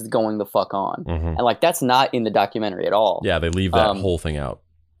something is going the fuck on. Mm-hmm. And like, that's not in the documentary at all. Yeah, they leave that whole thing out.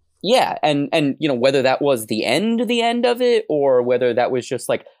 Yeah, and you know, whether that was the end of it, or whether that was just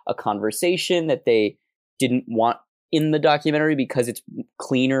like a conversation that they didn't want in the documentary because it's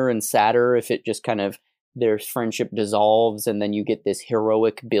cleaner and sadder if it just kind of, their friendship dissolves and then you get this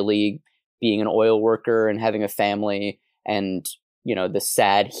heroic Billy being an oil worker and having a family, and, you know, the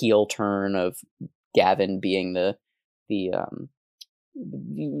sad heel turn of Gavin being the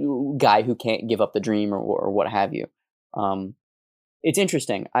guy who can't give up the dream or what have you. It's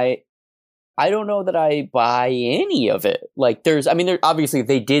interesting. I don't know that I buy any of it. Like, there obviously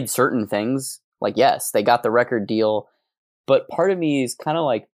they did certain things. Like, yes, they got the record deal, but part of me is kind of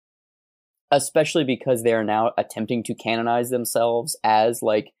like, especially because they are now attempting to canonize themselves as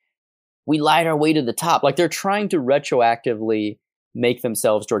like, we lied our way to the top. Like, they're trying to retroactively make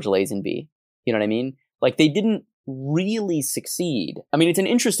themselves George Lazenby. You know what I mean? Like, they didn't really succeed. I mean, it's an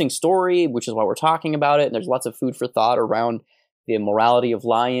interesting story, which is why we're talking about it. And there's lots of food for thought around the morality of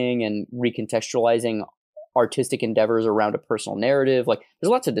lying and recontextualizing artistic endeavors around a personal narrative. Like, there's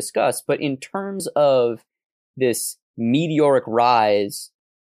lots to discuss, but in terms of this meteoric rise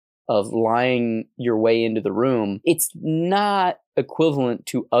of lying your way into the room, it's not equivalent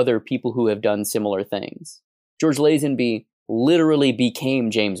to other people who have done similar things. George Lazenby literally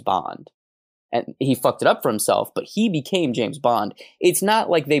became James Bond. And he fucked it up for himself, but he became James Bond. It's not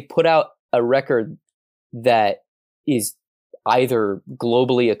like they put out a record that is either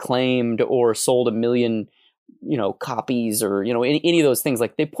globally acclaimed or sold 1 million, copies, or, any of those things.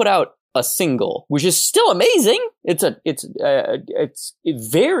 Like, they put out a single, which is still amazing. It's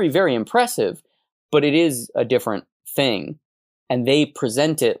very, very impressive, but it is a different thing. And they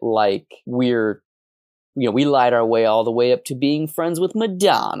present it like we lied our way all the way up to being friends with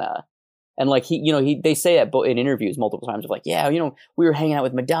Madonna. And like they say that in interviews multiple times of like, yeah, we were hanging out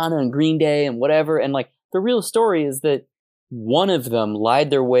with Madonna and Green Day and whatever. And like, the real story is that one of them lied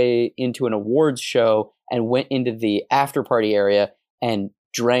their way into an awards show and went into the after party area and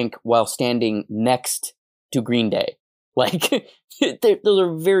drank while standing next to Green Day. Like, those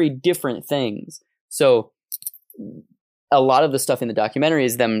are very different things. So a lot of the stuff in the documentary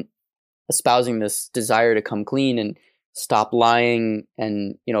is them espousing this desire to come clean and stop lying.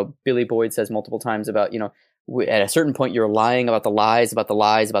 And, Billy Boyd says multiple times about, at a certain point, you're lying about the lies, about the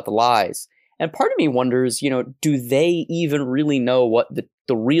lies, about the lies. And part of me wonders, do they even really know what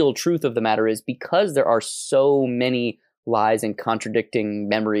the real truth of the matter is, because there are so many lies and contradicting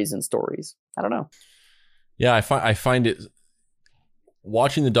memories and stories? I don't know. Yeah, I find it,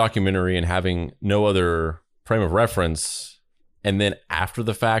 watching the documentary and having no other frame of reference, and then after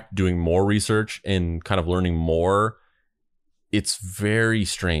the fact doing more research and kind of learning more, it's very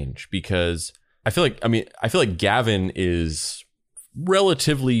strange, because I feel like Gavin is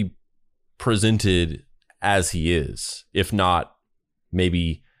relatively presented as he is, if not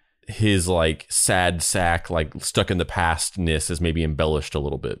maybe his like sad sack, like stuck in the pastness, is maybe embellished a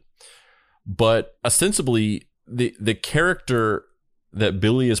little bit. But ostensibly, the character that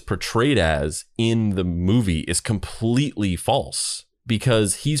Billy is portrayed as in the movie is completely false,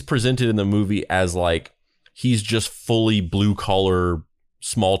 because he's presented in the movie as like, he's just fully blue collar,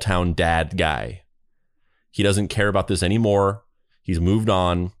 small town dad guy. He doesn't care about this anymore. He's moved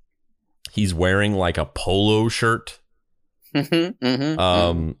on. He's wearing like a polo shirt. His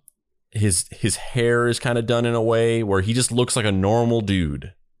hair is kind of done in a way where he just looks like a normal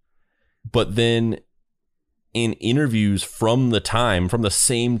dude. But then in interviews from the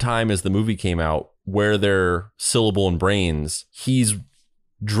same time as the movie came out, where they're Syllable and Brains, he's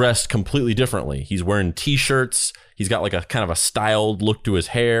dressed completely differently. He's wearing t-shirts. He's got like a kind of a styled look to his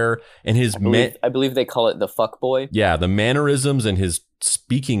hair, and I believe they call it the fuck boy. Yeah, the mannerisms and his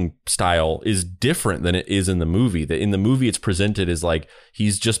speaking style is different than it is in the movie. That in the movie it's presented as like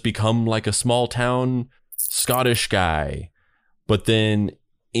he's just become like a small town Scottish guy, but then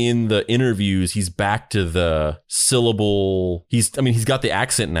in the interviews he's back to the Syllable. He's got the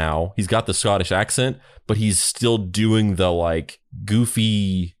accent now. He's got the Scottish accent, but he's still doing the like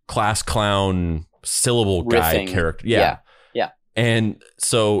goofy class clown Syllable guy character. Yeah. And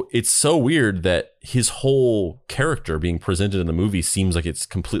so it's so weird that his whole character being presented in the movie seems like it's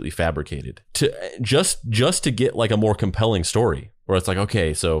completely fabricated to just to get like a more compelling story, where it's like,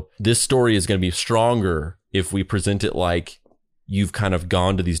 okay, so this story is going to be stronger if we present it like you've kind of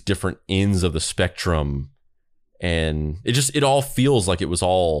gone to these different ends of the spectrum. And it all feels like it was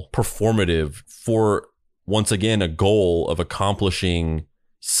all performative for, once again, a goal of accomplishing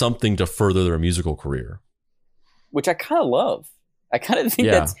something to further their musical career, which I kind of love. I kind of think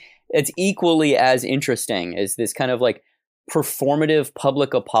it's equally as interesting as this kind of like performative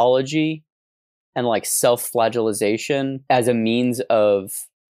public apology and like self-flagellation as a means of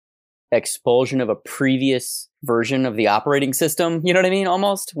expulsion of a previous version of the operating system. You know what I mean?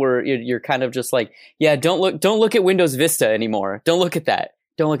 Almost, where you're kind of just like, yeah, don't look at Windows Vista anymore. Don't look at that.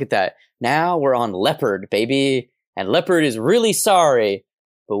 Don't look at that. Now we're on Leopard, baby. And Leopard is really sorry,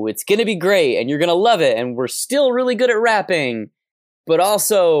 but it's going to be great and you're going to love it. And we're still really good at rapping, but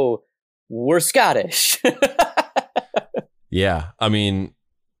also we're Scottish. Yeah. I mean,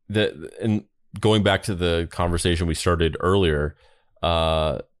 and going back to the conversation we started earlier,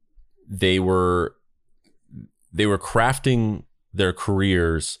 they were crafting their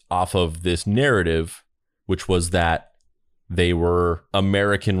careers off of this narrative, which was that they were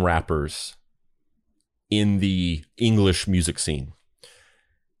American rappers in the English music scene.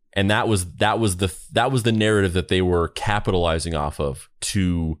 And that was the narrative that they were capitalizing off of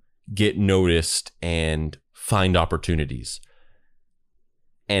to get noticed and find opportunities.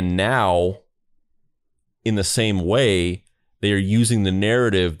 And now, in the same way, they are using the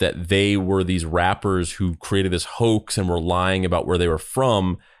narrative that they were these rappers who created this hoax and were lying about where they were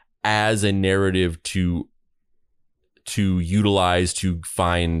from as a narrative to to utilize to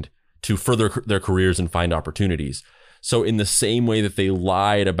further their careers and find opportunities. So in the same way that they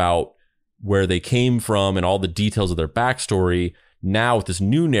lied about where they came from and all the details of their backstory, now with this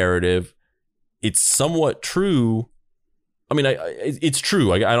new narrative, it's somewhat true. I mean, it's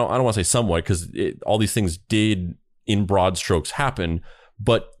true. I don't want to say somewhat, because all these things did in broad strokes happen.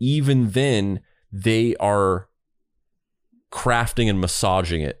 But even then, they are crafting and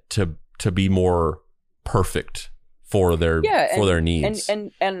massaging it to be more perfect for their needs.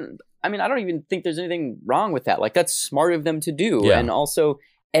 And I mean, I don't even think there's anything wrong with that. Like, that's smart of them to do. Yeah. And also,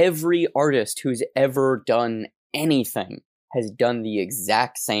 every artist who's ever done anything has done the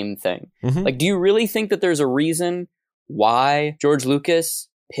exact same thing. Mm-hmm. Like, do you really think that there's a reason why George Lucas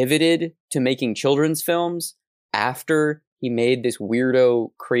pivoted to making children's films after he made this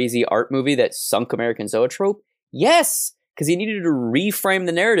weirdo, crazy art movie that sunk American Zoetrope? Yes, because he needed to reframe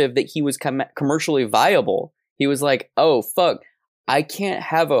the narrative that he was commercially viable. He was like, oh, fuck, I can't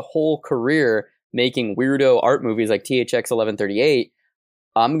have a whole career making weirdo art movies like THX 1138.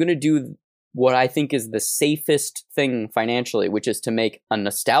 I'm going to do what I think is the safest thing financially, which is to make a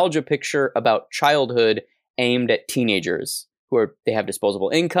nostalgia picture about childhood aimed at teenagers they have disposable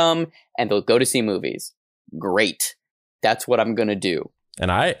income and they'll go to see movies. Great. That's what I'm going to do.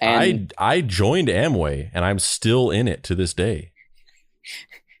 And I joined Amway, and I'm still in it to this day.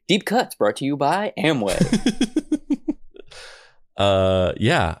 Deep Cuts brought to you by Amway.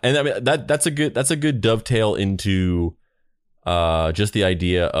 Yeah, and I mean that's a good dovetail into just the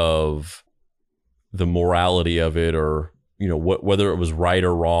idea of the morality of it, or whether it was right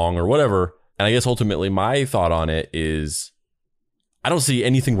or wrong or whatever. And I guess ultimately my thought on it is, I don't see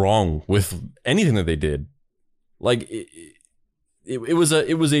anything wrong with anything that they did. Like it was a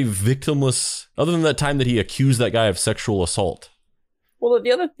victimless, other than that time that he accused that guy of sexual assault. Well,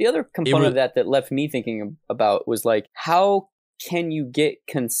 the other component of that left me thinking about was like, how can you get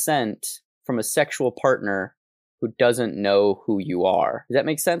consent from a sexual partner who doesn't know who you are? Does that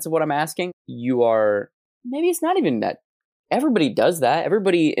make sense of what I'm asking? Maybe it's not even that. Everybody does that.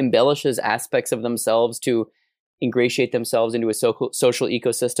 Everybody embellishes aspects of themselves to ingratiate themselves into a social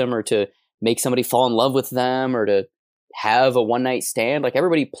ecosystem, or to make somebody fall in love with them, or to have a one-night stand. Like,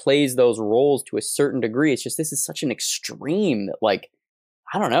 everybody plays those roles to a certain degree. It's just, this is such an extreme that, like,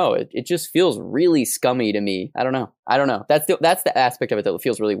 I don't know. It just feels really scummy to me. I don't know. That's the aspect of it that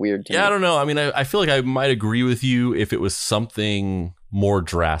feels really weird to me. Yeah, I don't know. I mean, I feel like I might agree with you if it was something more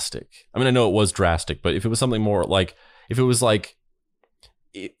drastic. I mean, I know it was drastic, but if it was something more like, if it was like,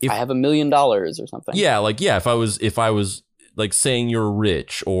 if I have $1 million or something. Yeah, like, yeah, if I was like saying you're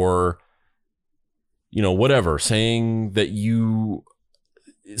rich, or whatever, saying that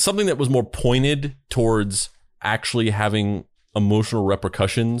something that was more pointed towards actually having emotional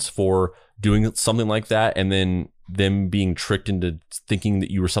repercussions for doing something like that, and then them being tricked into thinking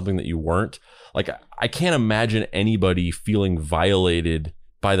that you were something that you weren't. Like, I can't imagine anybody feeling violated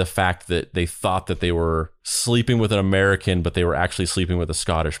by the fact that they thought that they were sleeping with an American, but they were actually sleeping with a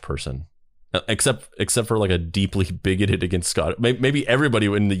Scottish person. Except for like a deeply bigoted against Scottish. Maybe everybody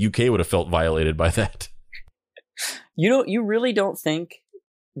in the UK would have felt violated by that. You really don't think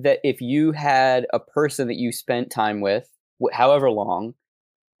that if you had a person that you spent time with, however long,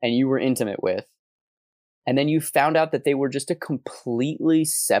 and you were intimate with, and then you found out that they were just a completely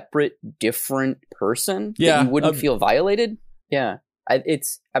separate, different person, that you wouldn't feel violated? Yeah.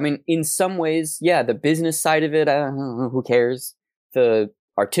 In some ways, yeah, the business side of it, I don't know, who cares? The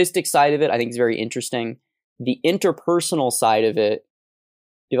artistic side of it, I think, is very interesting. The interpersonal side of it,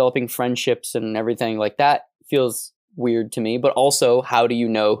 developing friendships and everything like that, feels weird to me. But also, how do you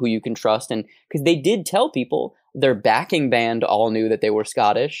know who you can trust? And because they did tell people, their backing band all knew that they were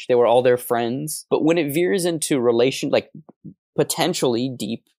Scottish. They were all their friends. But when it veers into potentially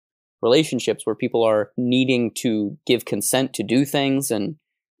deep relationships where people are needing to give consent to do things, and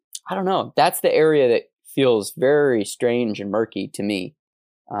I don't know, that's the area that feels very strange and murky to me.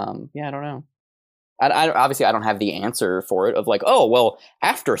 I don't know. Obviously, I don't have the answer for it of like, oh, well,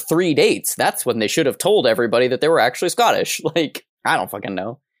 after 3 dates, that's when they should have told everybody that they were actually Scottish. Like, I don't fucking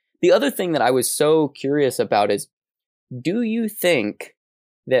know. The other thing that I was so curious about is, do you think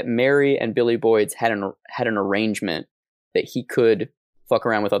that Mary and Billy Boyd's had an arrangement that he could fuck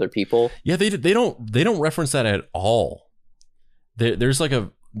around with other people? Yeah, they don't reference that at all. There's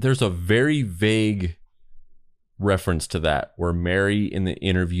a very vague reference to that, where Mary in the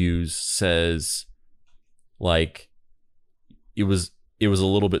interviews says, like, it was a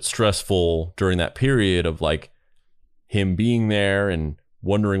little bit stressful during that period of like him being there and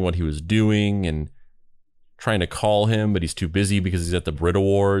wondering what he was doing and trying to call him, but he's too busy because he's at the Brit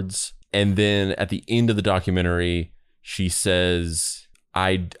Awards. And then at the end of the documentary, she says,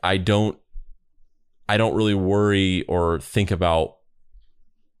 I don't really worry or think about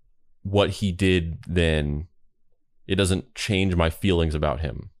what he did then. It doesn't change my feelings about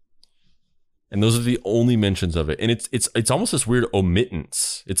him. And those are the only mentions of it. And it's almost this weird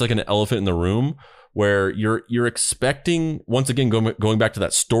omittance. It's like an elephant in the room where you're expecting, once again, going back to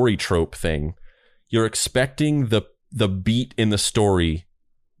that story trope thing, you're expecting the beat in the story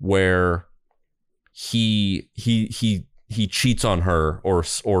where he cheats on her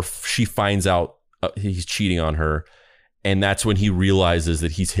or she finds out he's cheating on her. And that's when he realizes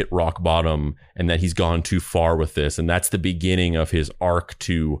that he's hit rock bottom and that he's gone too far with this. And that's the beginning of his arc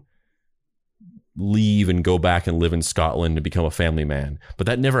to leave and go back and live in Scotland and become a family man. But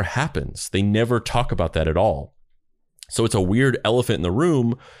that never happens. They never talk about that at all. So it's a weird elephant in the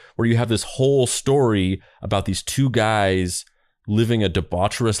room where you have this whole story about these two guys living a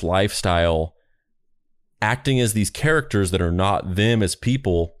debaucherous lifestyle, acting as these characters that are not them as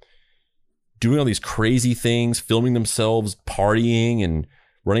people, doing all these crazy things, filming themselves partying and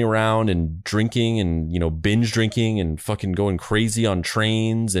running around and drinking and, binge drinking and fucking going crazy on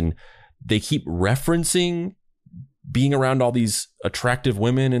trains. And they keep referencing being around all these attractive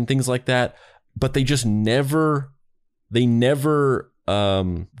women and things like that, but they just never put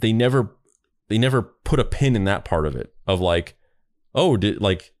a pin in that part of it of like, oh,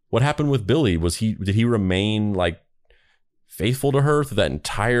 what happened with Billy? Did he remain like faithful to her through that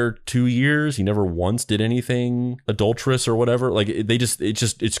entire 2 years? He never once did anything adulterous or whatever. Like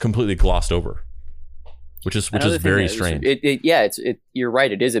it's completely glossed over, which is very strange. You're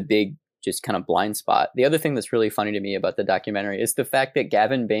right. It is a big, just kind of blind spot. The other thing that's really funny to me about the documentary is the fact that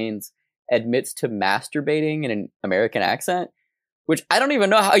Gavin Baines admits to masturbating in an American accent, which I don't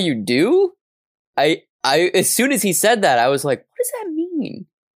even know how you do. I as soon as he said that, I was like, what does that mean?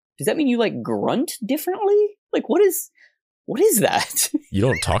 Does that mean you like grunt differently? Like, what is that? You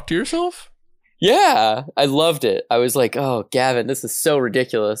don't talk to yourself? Yeah, I loved it. I was like, oh, Gavin, this is so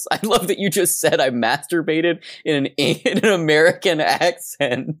ridiculous. I love that you just said I masturbated in an American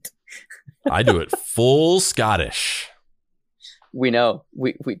accent. I do it full Scottish. We know.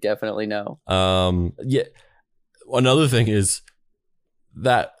 We definitely know. Yeah. Another thing is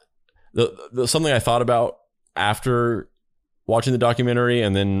that the something I thought about after watching the documentary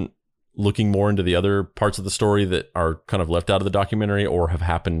and then looking more into the other parts of the story that are kind of left out of the documentary or have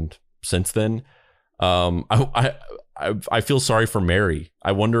happened since then. I feel sorry for Mary.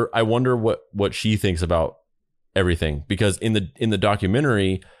 I wonder what she thinks about everything, because in the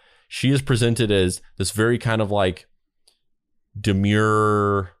documentary, she is presented as this very kind of like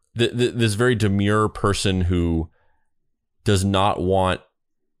demure, this very demure person who does not want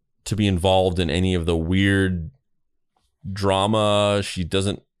to be involved in any of the weird drama. She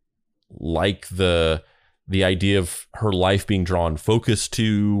doesn't like the idea of her life being drawn focus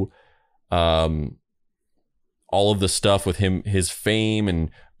to, all of the stuff with his fame and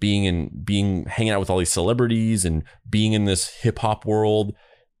being hanging out with all these celebrities and being in this hip hop world.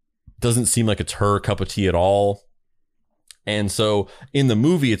 Doesn't seem like it's her cup of tea at all. And so in the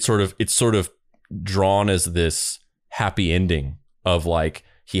movie, it's sort of drawn as this happy ending of like,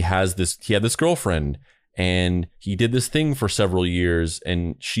 he had this girlfriend and he did this thing for several years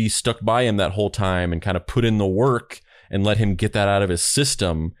and she stuck by him that whole time and kind of put in the work and let him get that out of his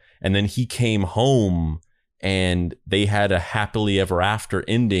system. And then he came home and they had a happily ever after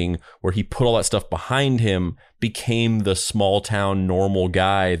ending where he put all that stuff behind him, became the small town normal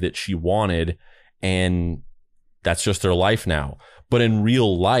guy that she wanted. And that's just their life now. But in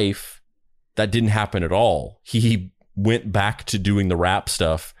real life, that didn't happen at all. He went back to doing the rap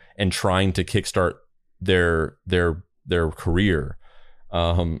stuff and trying to kickstart their career.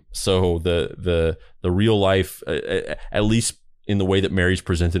 So the real life, at least in the way that Mary's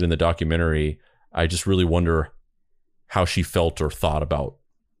presented in the documentary, I just really wonder how she felt or thought about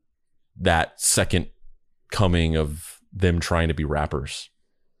that second coming of them trying to be rappers.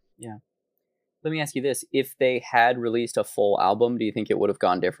 Yeah. Let me ask you this. If they had released a full album, do you think it would have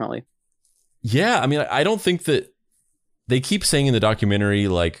gone differently? Yeah. I mean, I don't think that they keep saying in the documentary,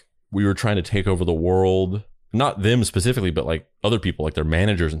 like, we were trying to take over the world, not them specifically, but like other people, like their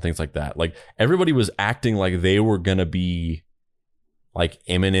managers and things like that. Like everybody was acting like they were going to be like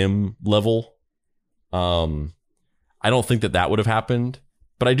Eminem level. I don't think that would have happened,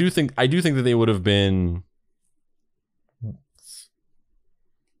 but I do think that they would have been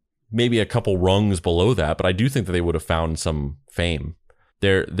maybe a couple rungs below that, but I do think that they would have found some fame.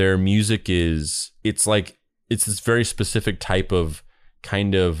 Their music it's this very specific type of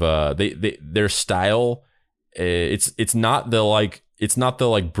kind of their style. It's not the like it's not the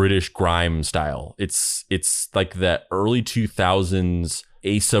like British grime style. It's like that early 2000s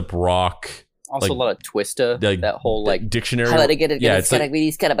A$AP Rock. Also like, a lot of Twista, that whole like dictionary. Yeah, it's like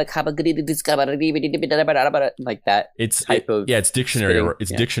that. It's type of it's dictionary. spitting.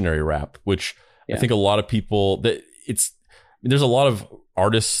 It's dictionary rap, which I think a lot of people there's a lot of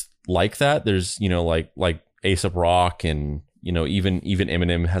artists like that. There's like A$AP Rock, and even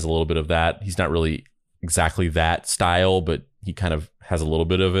Eminem has a little bit of that. He's not really exactly that style, but he kind of has a little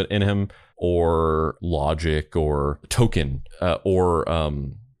bit of it in him. Or Logic, or Token, or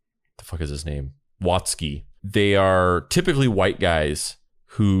the fuck is his name? Watsky. They are typically white guys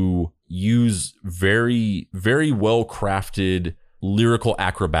who use very, very well crafted lyrical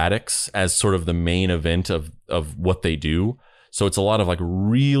acrobatics as sort of the main event of what they do. So it's a lot of like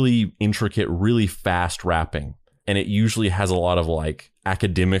really intricate, really fast rapping. And it usually has a lot of like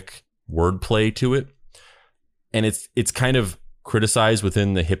academic wordplay to it. And it's kind of criticized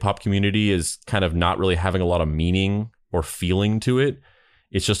within the hip hop community as kind of not really having a lot of meaning or feeling to it.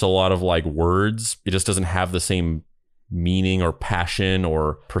 It's just a lot of like words. It just doesn't have the same meaning or passion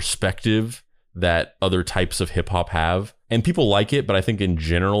or perspective that other types of hip hop have. And people like it, but I think in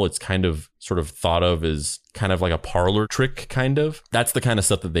general, it's kind of sort of thought of as kind of like a parlor trick, kind of. That's the kind of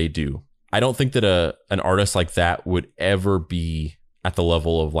stuff that they do. I don't think that an artist like that would ever be at the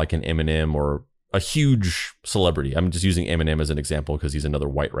level of like an Eminem or a huge celebrity. I'm just using Eminem as an example because he's another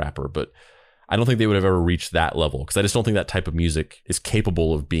white rapper, but I don't think they would have ever reached that level, because I just don't think that type of music is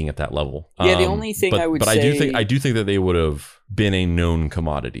capable of being at that level. Yeah, the only thing I would say... But I do think that they would have been a known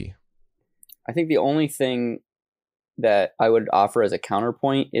commodity. I think the only thing that I would offer as a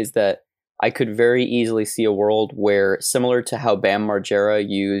counterpoint is that I could very easily see a world where, similar to how Bam Margera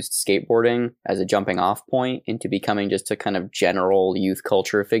used skateboarding as a jumping off point into becoming just a kind of general youth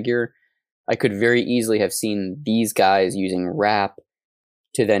culture figure, I could very easily have seen these guys using rap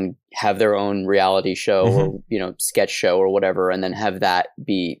to then have their own reality show or, sketch show or whatever, and then have that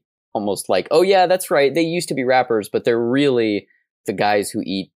be almost like, oh yeah, that's right, they used to be rappers, but they're really the guys who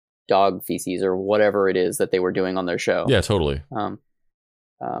eat dog feces or whatever it is that they were doing on their show. Yeah, totally.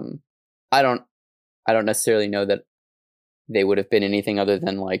 I don't necessarily know that they would have been anything other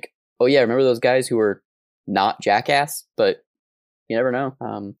than like, oh yeah, remember those guys who were not Jackass? But you never know.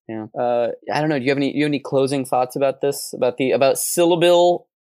 I don't know. Do you have any closing thoughts about this? About syllable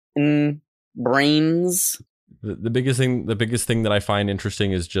and brains? The biggest thing that I find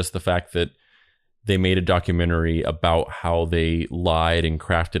interesting is just the fact that they made a documentary about how they lied and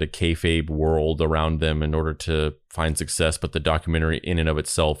crafted a kayfabe world around them in order to find success. But the documentary in and of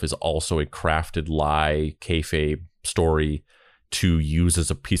itself is also a crafted lie, kayfabe story to use as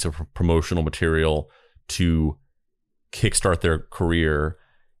a piece of promotional material to kickstart their career.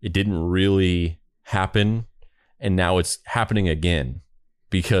 It didn't really happen, and now it's happening again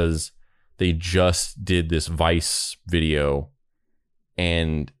because they just did this Vice video,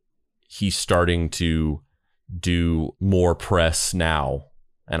 and he's starting to do more press now.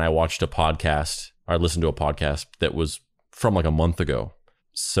 And I watched a podcast, or I listened to a podcast that was from like a month ago.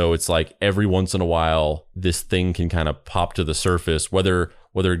 So it's like every once in a while, this thing can kind of pop to the surface, whether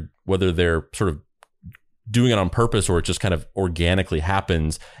they're sort of doing it on purpose or it just kind of organically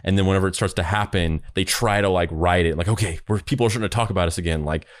happens. And then whenever it starts to happen, they try to like write it like, okay, people are starting to talk about us again.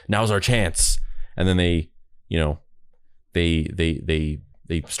 Like, now's our chance. And then they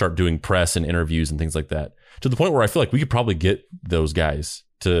start doing press and interviews and things like that, to the point where I feel like we could probably get those guys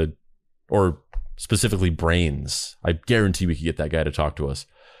to, or specifically Brains. I guarantee we could get that guy to talk to us.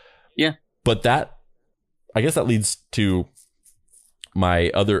 Yeah. But I guess that leads to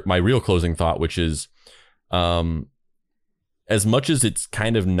my real closing thought, which is, as much as it's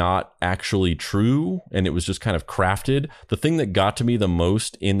kind of not actually true and it was just kind of crafted, the thing that got to me the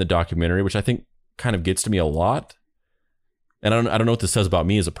most in the documentary, which I think kind of gets to me a lot, and I don't know what this says about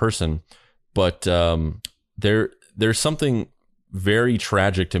me as a person, but there's something very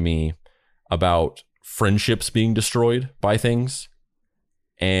tragic to me about friendships being destroyed by things.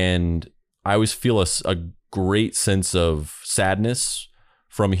 And I always feel a great sense of sadness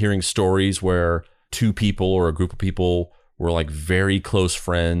from hearing stories where two people or a group of people were like very close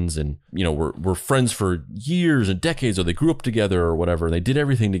friends, and were friends for years and decades, or they grew up together or whatever. They did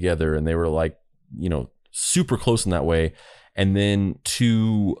everything together, and they were like super close in that way. And then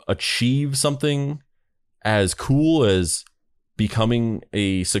to achieve something as cool as becoming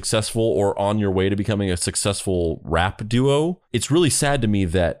a successful, or on your way to becoming a successful rap duo, it's really sad to me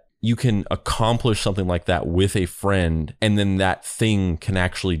that you can accomplish something like that with a friend, and then that thing can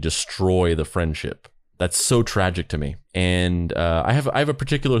actually destroy the friendship. That's so tragic to me. And I have a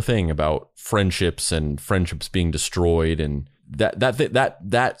particular thing about friendships and friendships being destroyed, and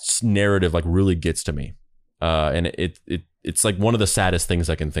that narrative like really gets to me. And it's like one of the saddest things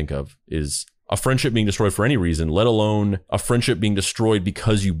I can think of is a friendship being destroyed for any reason, let alone a friendship being destroyed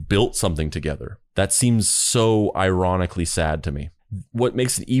because you built something together. That seems so ironically sad to me. What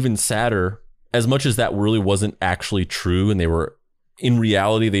makes it even sadder, as much as that really wasn't actually true, and in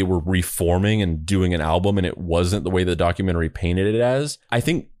reality, they were reforming and doing an album, and it wasn't the way the documentary painted it as, I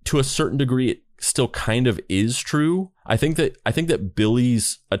think to a certain degree, it still kind of is true. I think that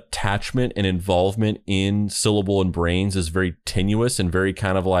Billy's attachment and involvement in Syllable and Brains is very tenuous and very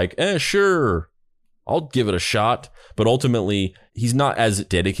kind of like, sure, I'll give it a shot. But ultimately, he's not as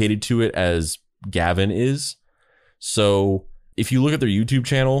dedicated to it as Gavin is. So if you look at their YouTube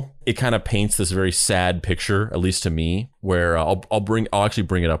channel, it kind of paints this very sad picture, at least to me, where I'll actually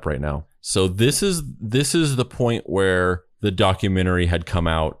bring it up right now. So this is the point where the documentary had come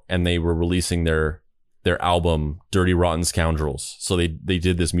out and they were releasing their album Dirty Rotten Scoundrels. So they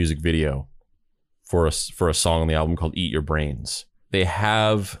did this music video for a song on the album called Eat Your Brains. They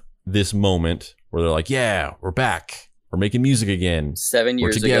have this moment where they're like, yeah, we're back. We're making music again. 7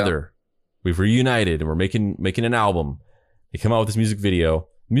 years ago. We're together. We've reunited and we're making an album. They come out with this music video.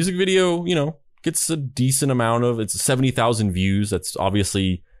 Music video, gets a decent amount of, it's 70,000 views. That's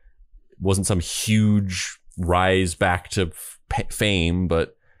obviously wasn't some huge rise back to fame,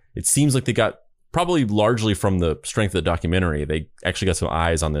 but it seems like they got, probably largely from the strength of the documentary, they actually got some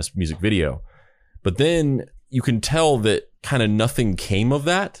eyes on this music video. But then you can tell that kind of nothing came of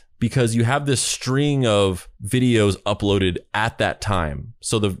that, because you have this string of videos uploaded at that time.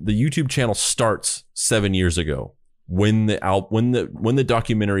 So the YouTube channel starts 7 years ago when the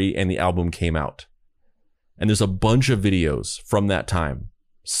documentary and the album came out. And there's a bunch of videos from that time,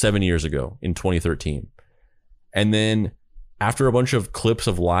 7 years ago in 2013. And then after a bunch of clips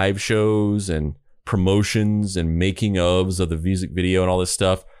of live shows and promotions and making ofs of the music video and all this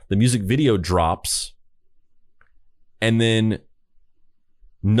stuff, the music video drops, and then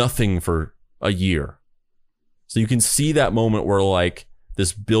nothing for a year. So you can see that moment where like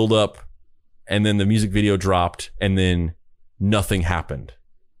this build up, and then the music video dropped, and then nothing happened.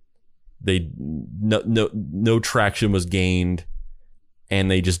 No traction was gained, and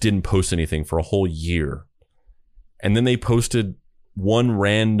they just didn't post anything for a whole year. And then they posted one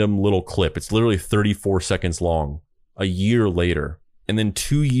random little clip. It's literally 34 seconds long, a year later. And then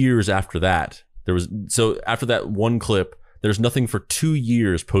 2 years after that, after that one clip, there's nothing for 2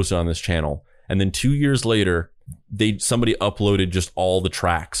 years posted on this channel. And then 2 years later, somebody uploaded just all the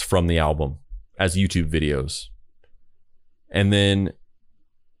tracks from the album as YouTube videos. And then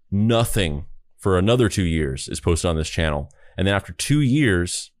nothing for another 2 years is posted on this channel. And then after 2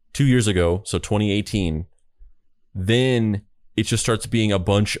 years ago, so 2018, then it just starts being a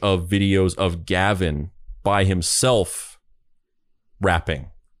bunch of videos of Gavin by himself rapping.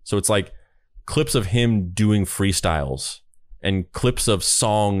 So it's like clips of him doing freestyles and clips of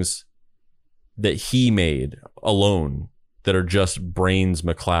songs that he made alone that are just Brains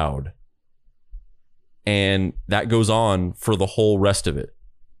McLeod. And that goes on for the whole rest of it.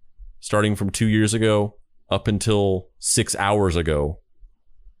 Starting from 2 years ago up until 6 hours ago,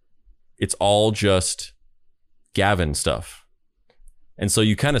 it's all just Gavin stuff. And so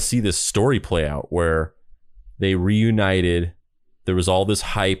you kind of see this story play out where they reunited. There was all this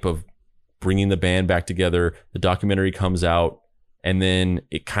hype of bringing the band back together. The documentary comes out, and then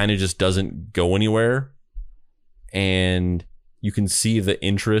it kind of just doesn't go anywhere. And you can see the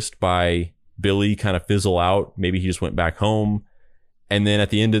interest by Billy kind of fizzle out. Maybe he just went back home. And then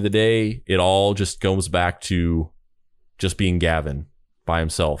at the end of the day, it all just goes back to just being Gavin by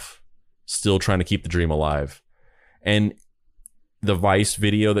himself, still trying to keep the dream alive. And the Vice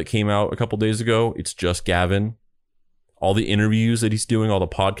video that came out a couple days ago, it's just Gavin. All the interviews that he's doing, all the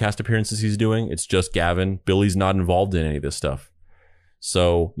podcast appearances he's doing, it's just Gavin. Billy's not involved in any of this stuff.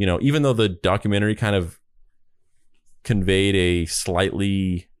 So, even though the documentary kind of conveyed a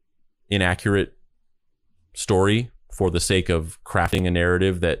slightly inaccurate story for the sake of crafting a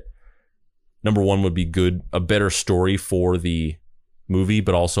narrative that, number one, would be good, a better story for the movie,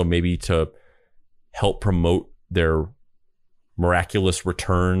 but also maybe to help promote their miraculous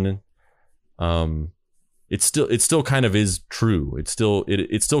return. It still kind of is true. It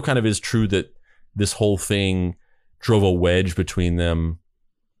still kind of is true that this whole thing drove a wedge between them.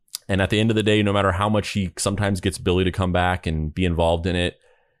 And at the end of the day, no matter how much he sometimes gets Billy to come back and be involved in it,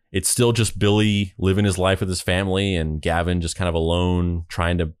 it's still just Billy living his life with his family and Gavin just kind of alone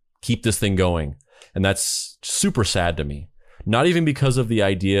trying to keep this thing going. And that's super sad to me. Not even because of the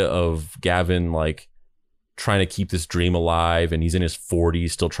idea of Gavin like trying to keep this dream alive and he's in his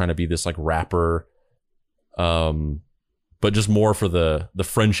 40s still trying to be this like rapper, but just more for the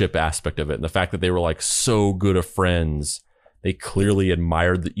friendship aspect of it. And the fact that they were like so good of friends. They clearly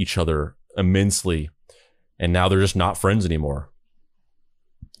admired each other immensely. And now they're just not friends anymore.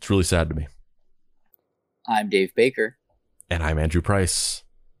 It's really sad to me. I'm Dave Baker. And I'm Andrew Price.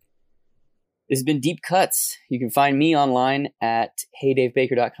 This has been Deep Cuts. You can find me online at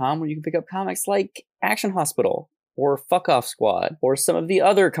heydavebaker.com, where you can pick up comics like Action Hospital or Fuck Off Squad or some of the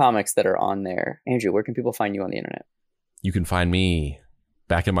other comics that are on there. Andrew, where can people find you on the internet? You can find me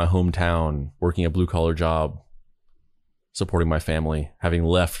back in my hometown, working a blue-collar job, supporting my family, having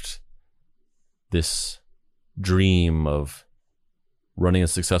left this dream of running a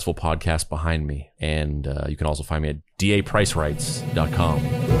successful podcast behind me. And you can also find me at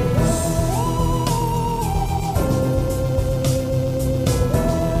dapricerights.com.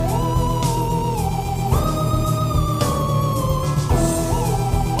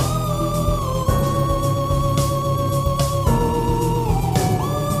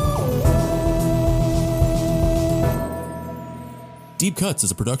 Deep Cuts is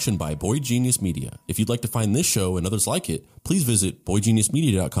a production by Boy Genius Media. If you'd like to find this show and others like it, please visit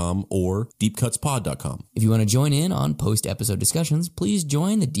boygeniusmedia.com or deepcutspod.com. If you want to join in on post-episode discussions, please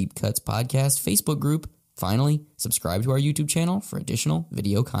join the Deep Cuts Podcast Facebook group. Finally, subscribe to our YouTube channel for additional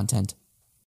video content.